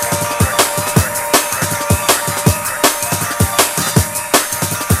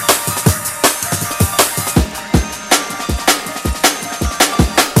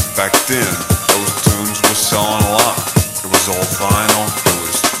 Back then, those tunes were selling a lot. It was all vinyl, there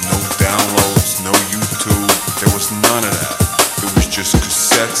was no downloads, no YouTube, there was none of that. It was just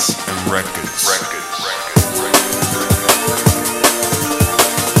cassettes and records.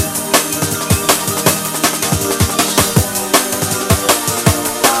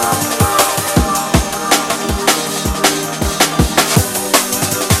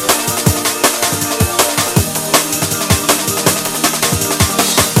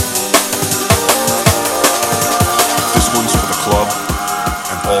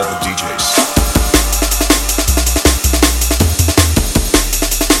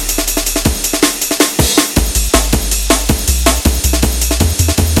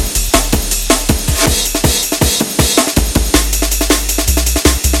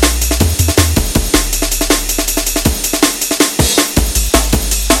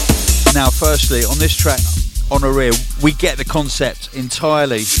 Now, firstly, on this track, Honoria, we get the concept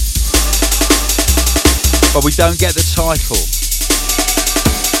entirely, but we don't get the title.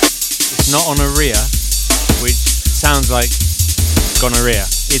 It's not Honoria, which sounds like gonorrhea.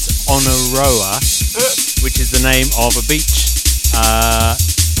 It's Onoroa, which is the name of a beach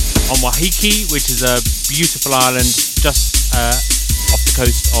on Waiheke, which is a beautiful island just off the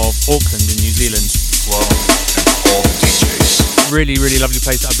coast of Auckland in New Zealand. Well, and all the DJs. Really, really lovely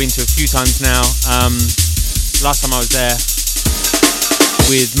place that I've been to a few times now. Last time I was there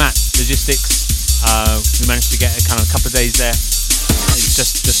with Matt Logistics, we managed to get a couple of days there. It's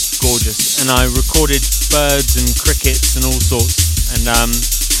just gorgeous. And I recorded birds and crickets and all sorts. And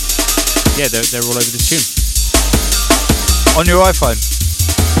yeah, they're all over this tune. On your iPhone?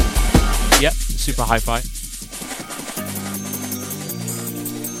 Yep, super hi-fi.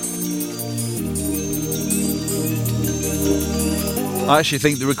 I actually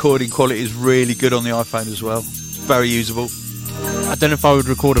think the recording quality is really good on the iPhone as well. Very usable. I don't know if I would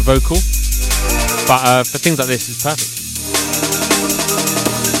record a vocal, but for things like this, it's perfect.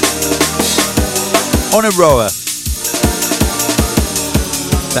 Onoroa.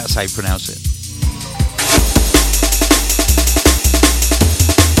 That's how you pronounce it.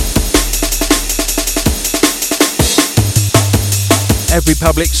 Every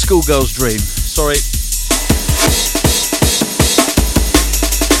public schoolgirl's dream. Sorry.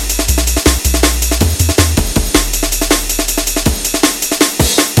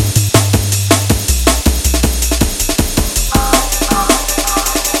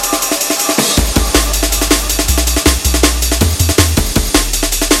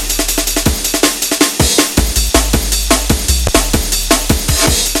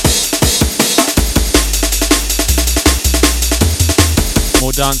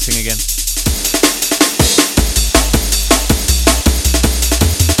 Dancing again.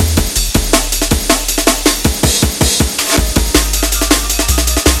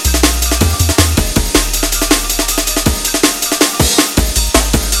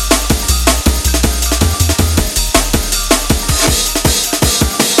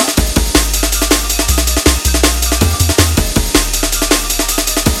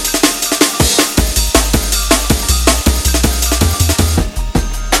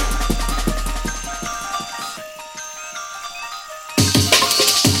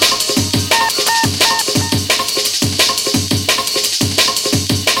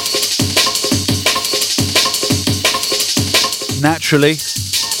 Naturally,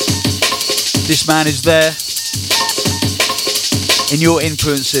 this man is there in your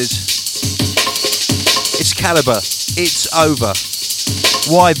influences. It's Calibre. It's over.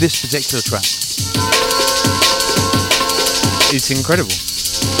 Why this particular track? It's incredible.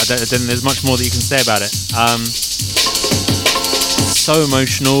 I don't think there's much more that you can say about it. So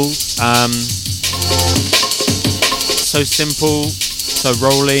emotional, so simple, so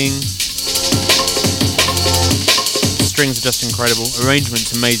rolling. Strings are just incredible.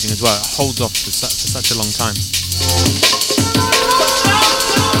 Arrangement's amazing as well. It holds off for such a long time.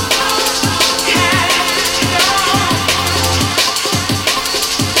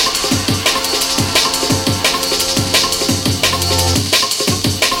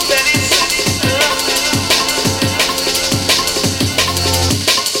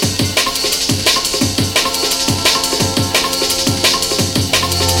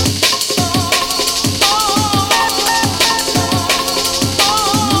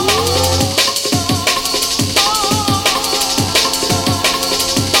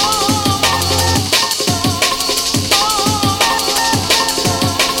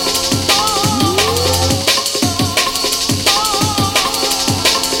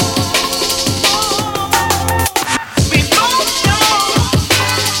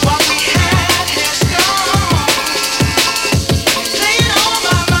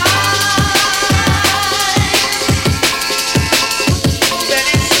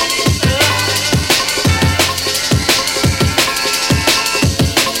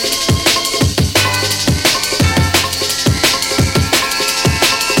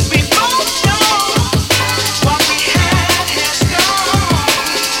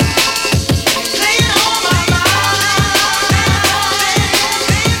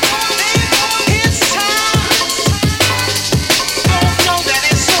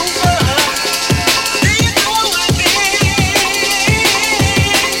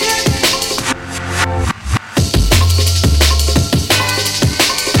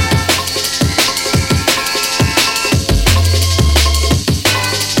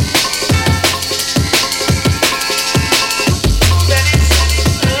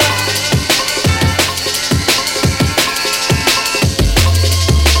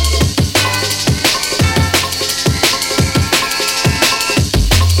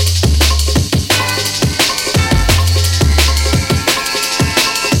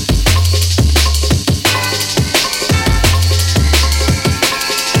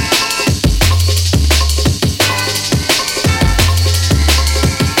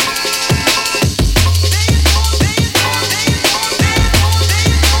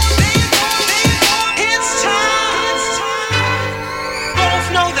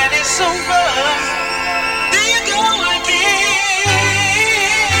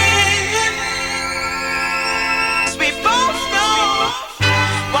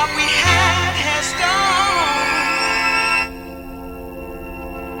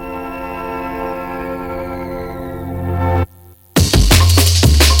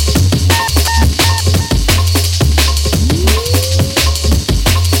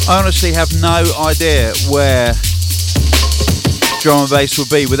 I honestly have no idea where drum and bass would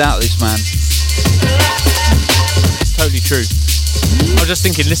be without this man. It's totally true. I was just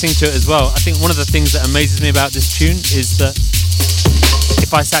thinking, listening to it as well, I think one of the things that amazes me about this tune is that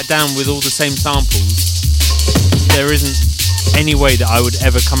if I sat down with all the same samples, there isn't any way that I would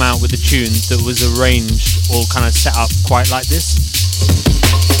ever come out with a tune that was arranged or kind of set up quite like this.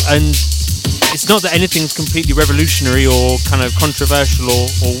 And it's not that anything's completely revolutionary or kind of controversial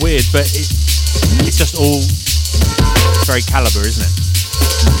or weird, but it's just all very Calibre, isn't it?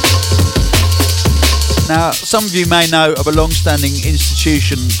 Now, some of you may know of a long-standing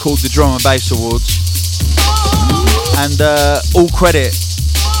institution called the Drum and Bass Awards, and all credit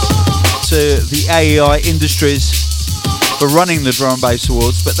to the AEI Industries for running the Drum and Bass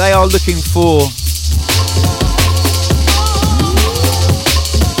Awards, but they are looking for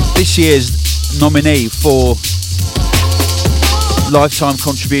this year's nominee for lifetime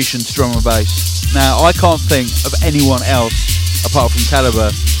contribution to drum and bass. Now, I can't think of anyone else apart from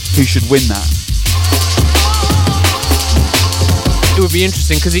Calibre who should win that. It would be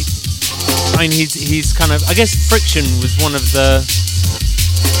interesting because he's kind of, I guess Friction was one of the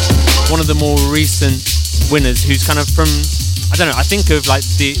more recent winners who's kind of from, I don't know, I think of like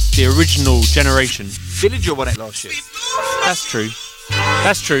the original generation. Dillinger won it last year. That's true.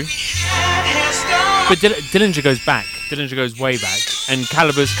 But Dillinger goes back. Dillinger goes way back. And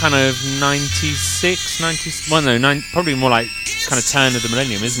Calibre's kind of 96, 90... Well, no, probably more like kind of turn of the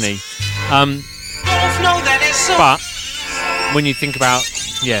millennium, isn't he? But when you think about,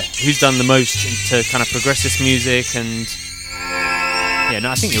 who's done the most to kind of progress this music and... Yeah, no,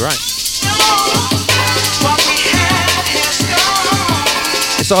 I think you're right.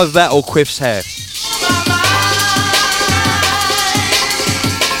 It's either that or Quiff's hair.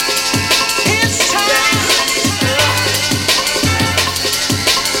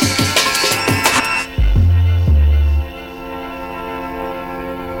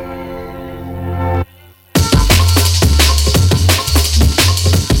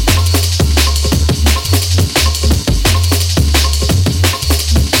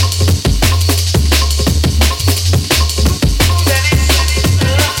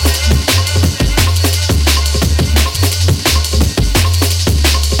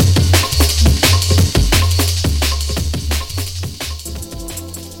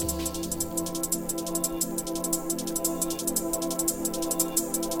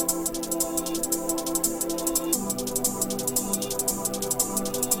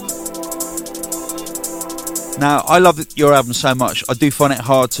 Now, I love your album so much. I do find it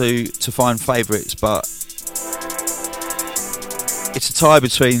hard to find favourites, but it's a tie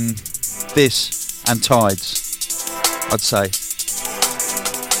between this and Tides, I'd say.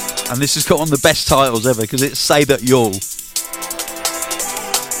 And this has got one of the best titles ever, because it's Say That You'll.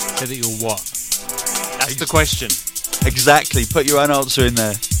 Say that you're what? That's the question. Exactly. Put your own answer in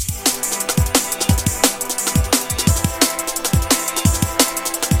there.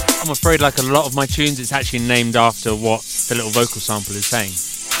 I'm afraid, like a lot of my tunes, it's actually named after what the little vocal sample is saying.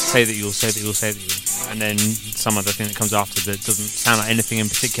 Say that you'll, say that you'll, say that you'll. And then some other thing that comes after that doesn't sound like anything in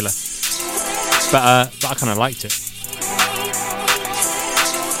particular. But I kind of liked it.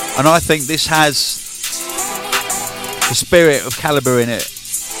 And I think this has the spirit of Calibre in it,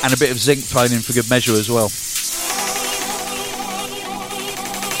 and a bit of Zinc thrown in for good measure as well.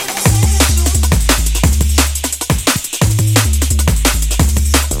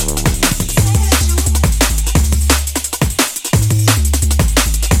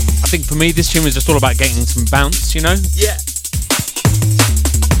 I think for me, this tune was just all about getting some bounce, you know? Yeah.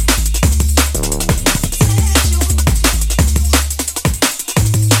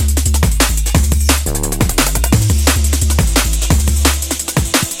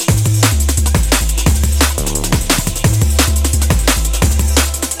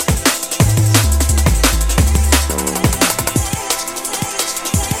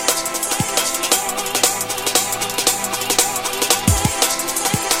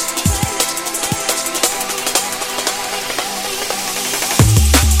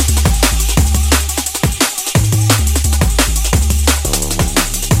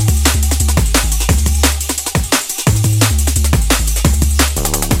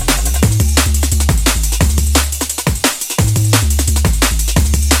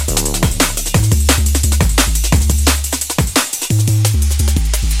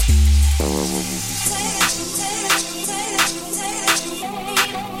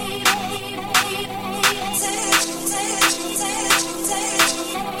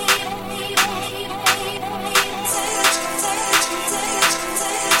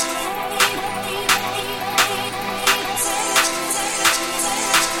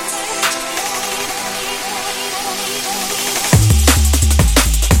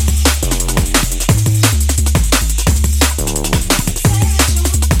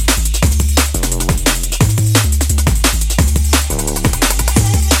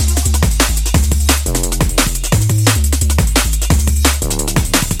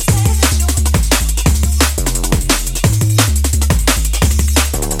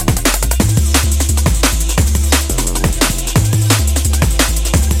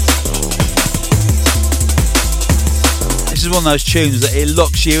 One of those tunes that it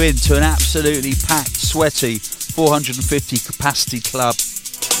locks you into an absolutely packed, sweaty 450 capacity club,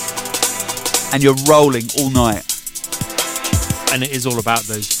 and you're rolling all night. And it is all about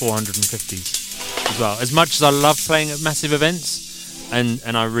those 450s as well. As much as I love playing at massive events,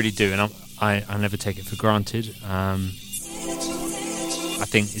 and I really do, and I never take it for granted. I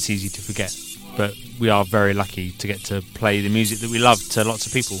think it's easy to forget, but we are very lucky to get to play the music that we love to lots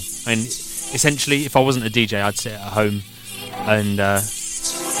of people. And essentially, if I wasn't a DJ, I'd sit at home and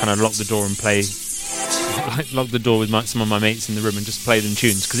kind of lock the door and play, lock the door with some of my mates in the room and just play them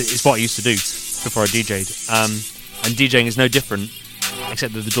tunes, because it's what I used to do before I DJ'd. And DJing is no different,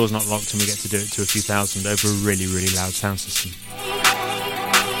 except that the door's not locked and we get to do it to a few thousand over a really, really loud sound system.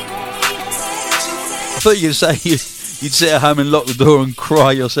 I thought you were saying you'd sit at home and lock the door and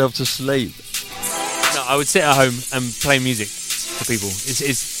cry yourself to sleep. No, I would sit at home and play music for people.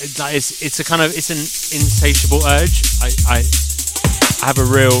 It's a kind of, it's an insatiable urge. I have a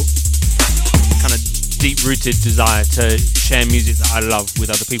real kind of deep-rooted desire to share music that I love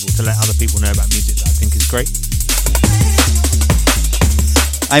with other people, to let other people know about music that I think is great.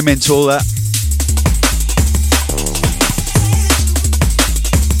 Amen to all that.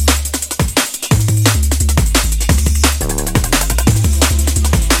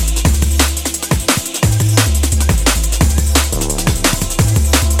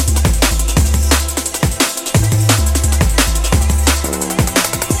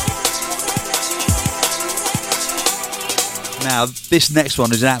 Now, this next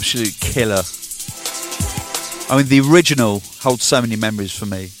one is an absolute killer. I mean, the original holds so many memories for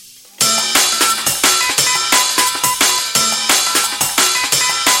me.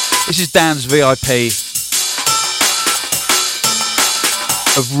 This is Dan's VIP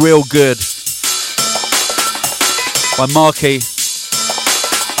of Real Good by Marky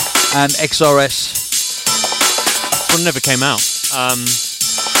and XRS. This one never came out.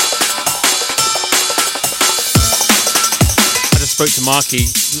 I just spoke to Marky,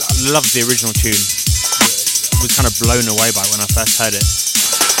 loved the original tune. was kind of blown away by it when I first heard it.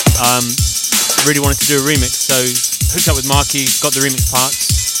 Really wanted to do a remix, so hooked up with Marky, got the remix parts,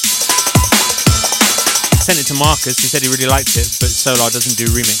 sent it to Marcus. He said he really liked it, but Solar doesn't do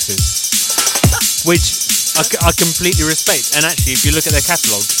remixes, which I completely respect. And actually, if you look at their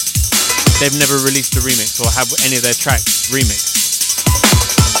catalogue, they've never released a remix or have any of their tracks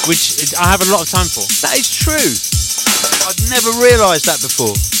remixed, which I have a lot of time for. That is true. I'd never realised that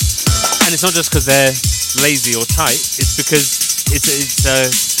before. And it's not just because they're lazy or tight, it's because it's a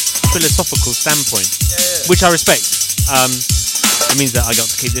philosophical standpoint, which I respect. It means that I got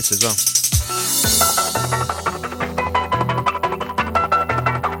to keep this as well.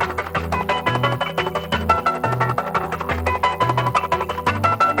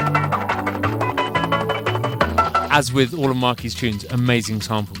 As with all of Marky's tunes, amazing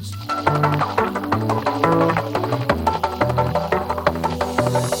samples.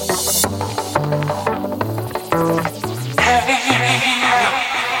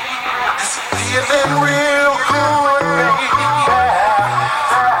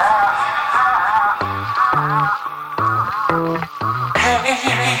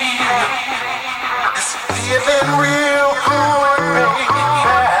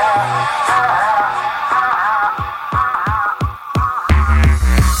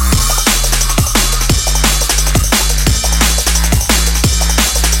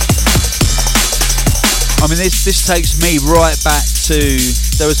 This takes me right back to,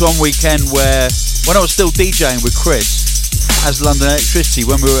 there was one weekend where, when I was still DJing with Chris as London Electricity,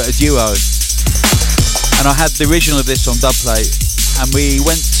 when we were at a duo, and I had the original of this on dubplate, and we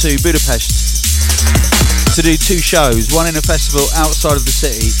went to Budapest to do 2 shows, one in a festival outside of the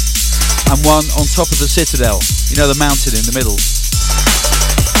city and one on top of the Citadel, you know, the mountain in the middle.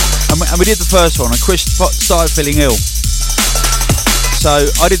 And we did the first one, and Chris started feeling ill, so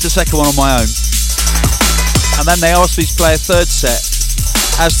I did the second one on my own. And then they asked me to play a third set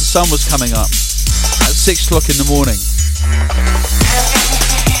as the sun was coming up at 6 o'clock in the morning.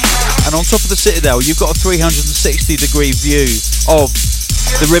 And on top of the Citadel, you've got a 360-degree view of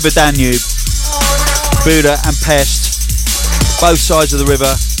the River Danube, Buda and Pest, both sides of the river.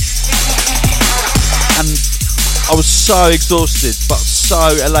 And I was so exhausted, but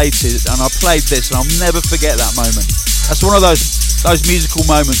so elated. And I played this, and I'll never forget that moment. That's one of those musical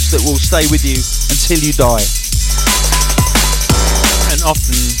moments that will stay with you until you die. And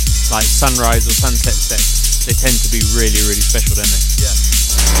often, like sunrise or sunset sets, they tend to be really, really special, don't they? Yeah.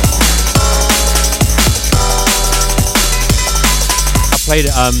 I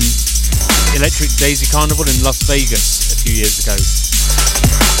played Electric Daisy Carnival in Las Vegas a few years ago,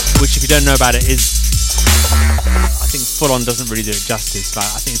 which, if you don't know about it, is, I think Full On doesn't really do it justice.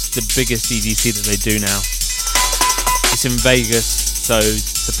 Like, I think it's the biggest EDC that they do now. It's in Vegas, so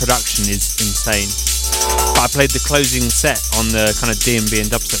the production is insane. But I played the closing set on the kind of D&B and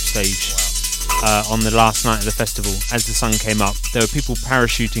dubstep stage on the last night of the festival. As the sun came up, there were people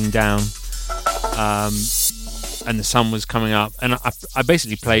parachuting down, and the sun was coming up. And I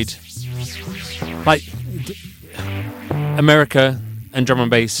basically played like America and drum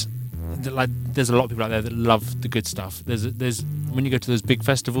and bass. Like, there's a lot of people out there that love the good stuff. There's when you go to those big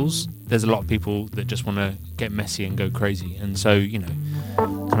festivals, there's a lot of people that just want to get messy and go crazy. And so, you know,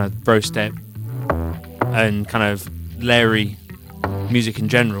 kind of bro step and kind of Larry music in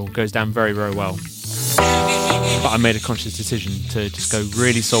general goes down very, very well. But I made a conscious decision to just go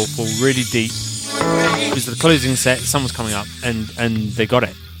really soulful, really deep. It was the closing set, the sun was coming up, and they got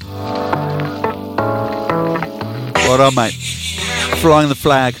it. Well done, mate. Flying the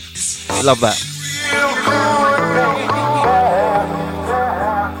flag. Love that.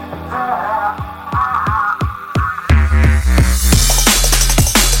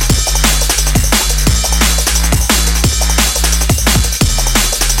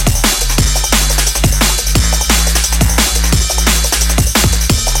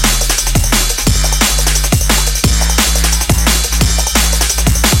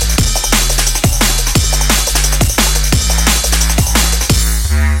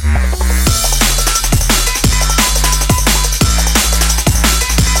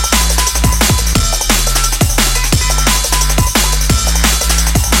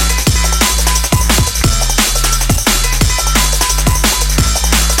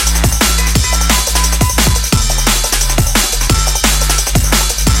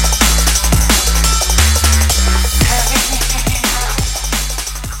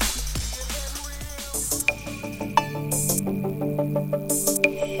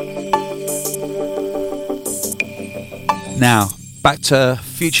 Now, back to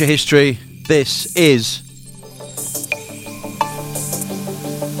Future History. This is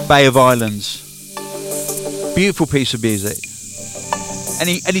Bay of Islands. Beautiful piece of music.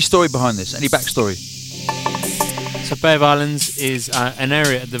 Any story behind this? Any backstory? So Bay of Islands is an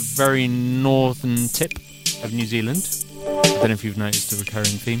area at the very northern tip of New Zealand. I don't know if you've noticed the recurring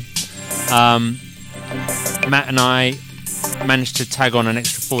theme. Matt and I managed to tag on an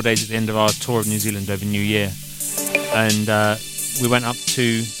extra 4 days at the end of our tour of New Zealand over New Year, and we went up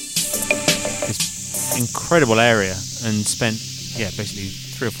to this incredible area and spent basically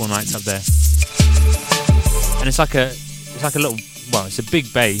 3 or 4 nights up there. And it's like a little, well, it's a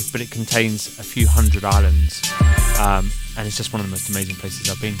big bay, but it contains a few hundred islands, and it's just one of the most amazing places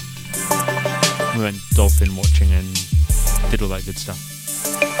I've been. We went dolphin watching and did all that good stuff.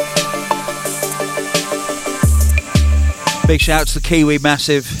 Big shout out to the Kiwi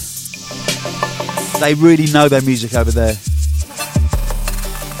Massive. They really know their music over there.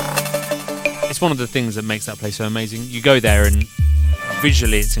 It's one of the things that makes that place so amazing. You go there and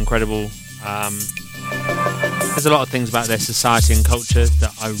visually it's incredible. There's a lot of things about their society and culture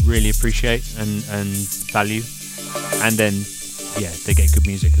that I really appreciate and value. And then, they get good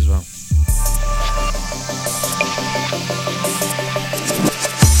music as well.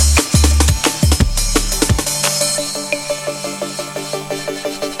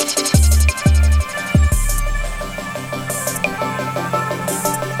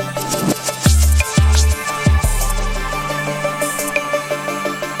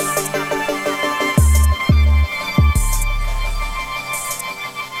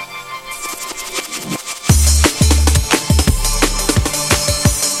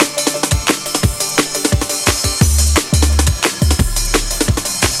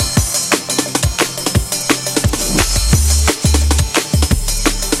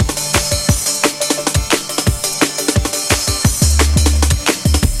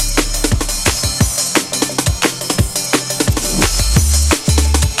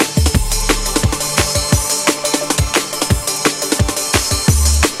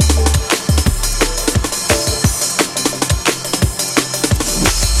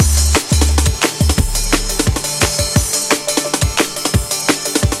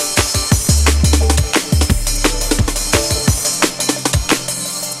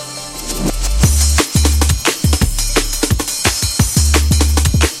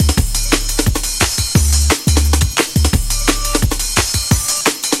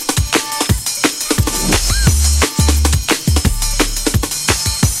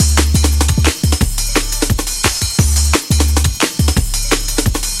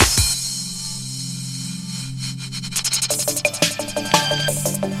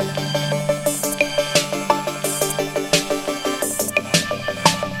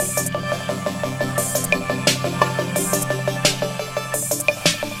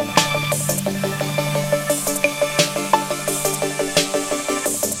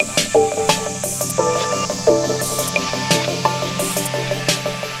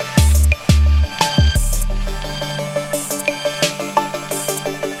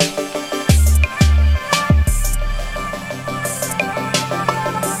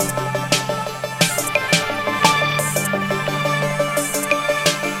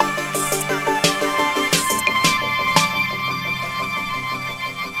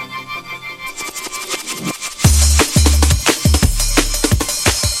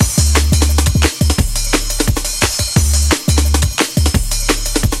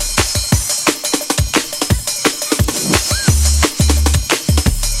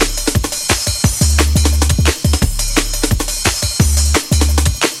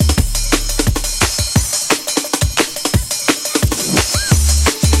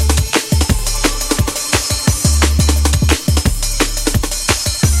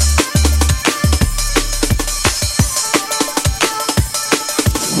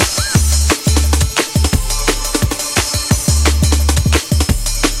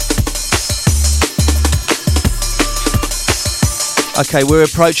 Okay, we're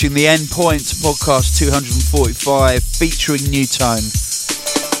approaching the end point, podcast 245, featuring Newtone.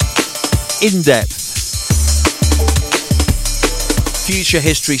 In depth. Future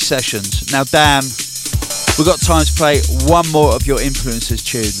history sessions. Now, Dan, we've got time to play one more of your influences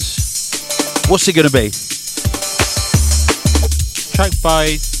tunes. What's it going to be? Track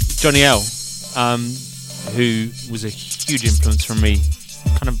by Johnny L, who was a huge influence for me,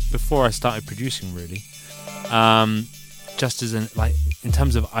 kind of before I started producing, really. Just as in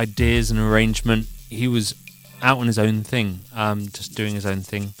terms of ideas and arrangement, he was out on his own thing, just doing his own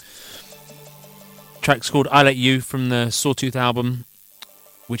thing. Track's called I Let You from the Sawtooth album,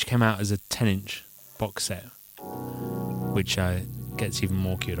 which came out as a 10-inch box set, which gets even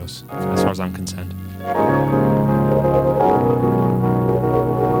more kudos as far as I'm concerned.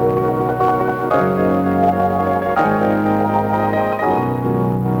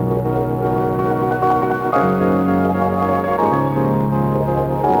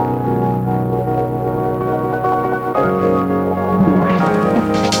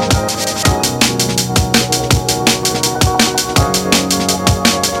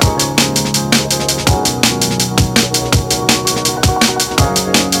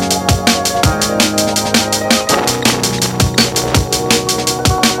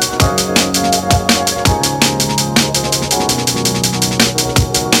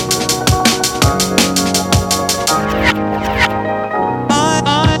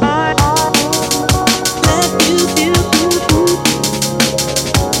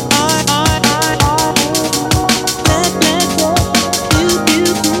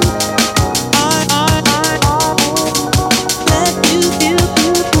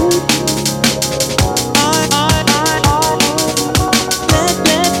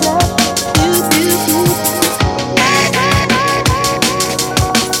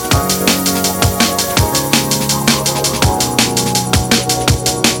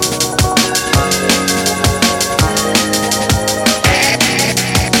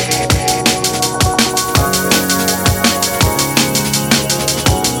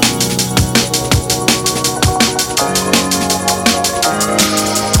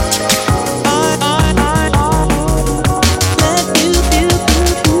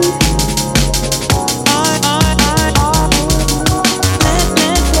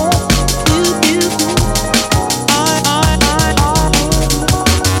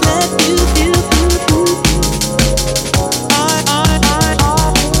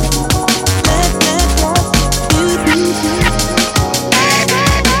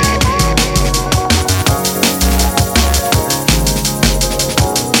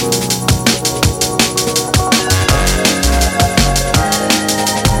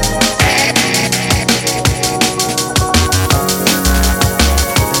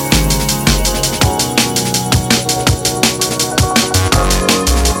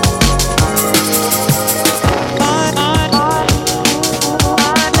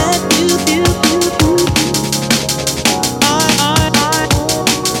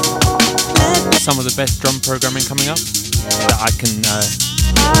 some of the best drum programming coming up that I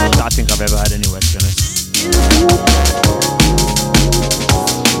think I've ever had anywhere, to be honest.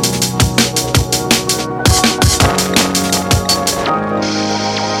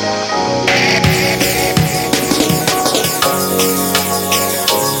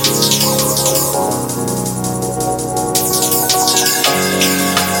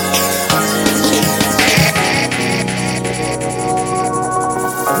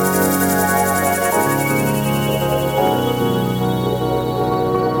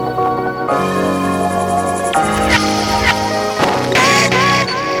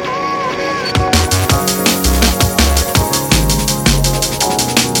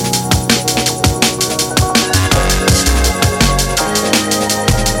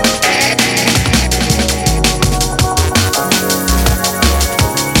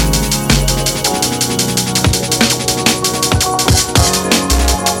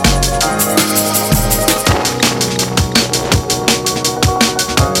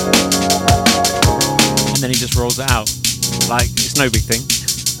 Like, it's no big thing.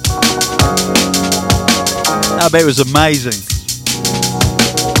 I bet it was amazing.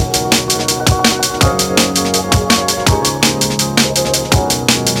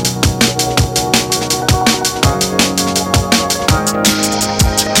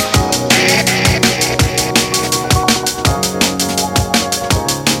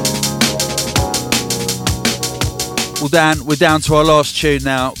 Well, Dan, we're down to our last tune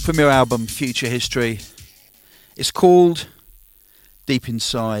now from your album, Future History. It's called Deep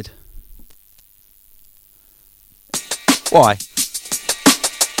Inside. Why?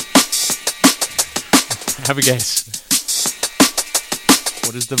 Have a guess.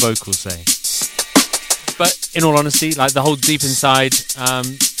 What does the vocal say? But in all honesty, like the whole Deep Inside,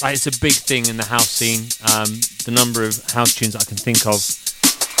 like it's a big thing in the house scene. The number of house tunes I can think of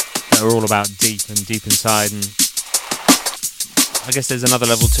that are all about deep and deep inside, and I guess there's another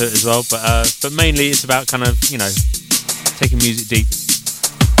level to it as well. But mainly it's about kind of, you know, taking music deep.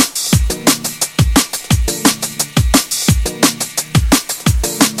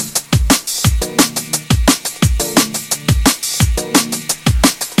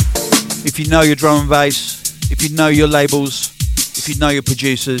 If you know your drum and bass, if you know your labels, if you know your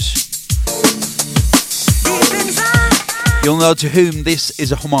producers, you'll know to whom this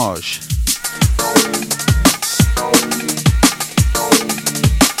is a homage.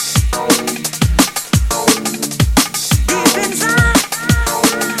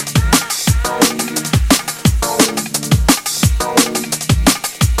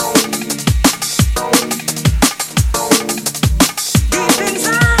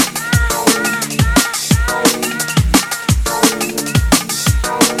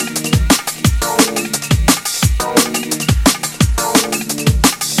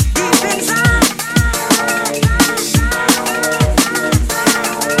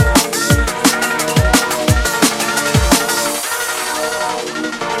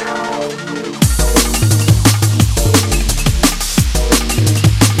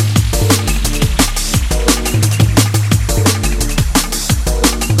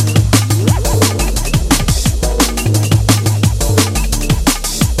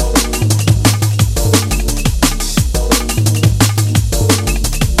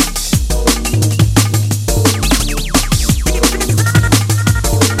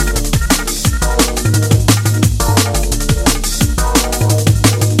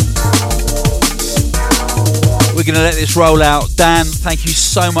 We're going to let this roll out. Dan, thank you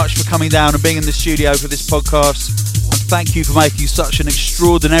so much for coming down and being in the studio for this podcast. And thank you for making such an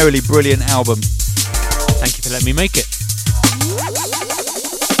extraordinarily brilliant album. Thank you for letting me make it.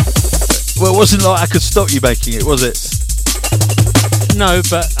 Well, it wasn't like I could stop you making it, was it? No,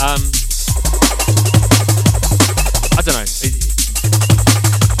 but I don't know.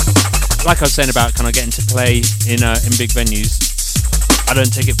 Like I was saying about kind of getting to play in big venues, I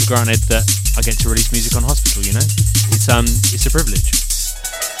don't take it for granted that I get to release music on Hospital, you know? It's a privilege.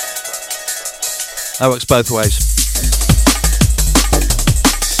 That works both ways.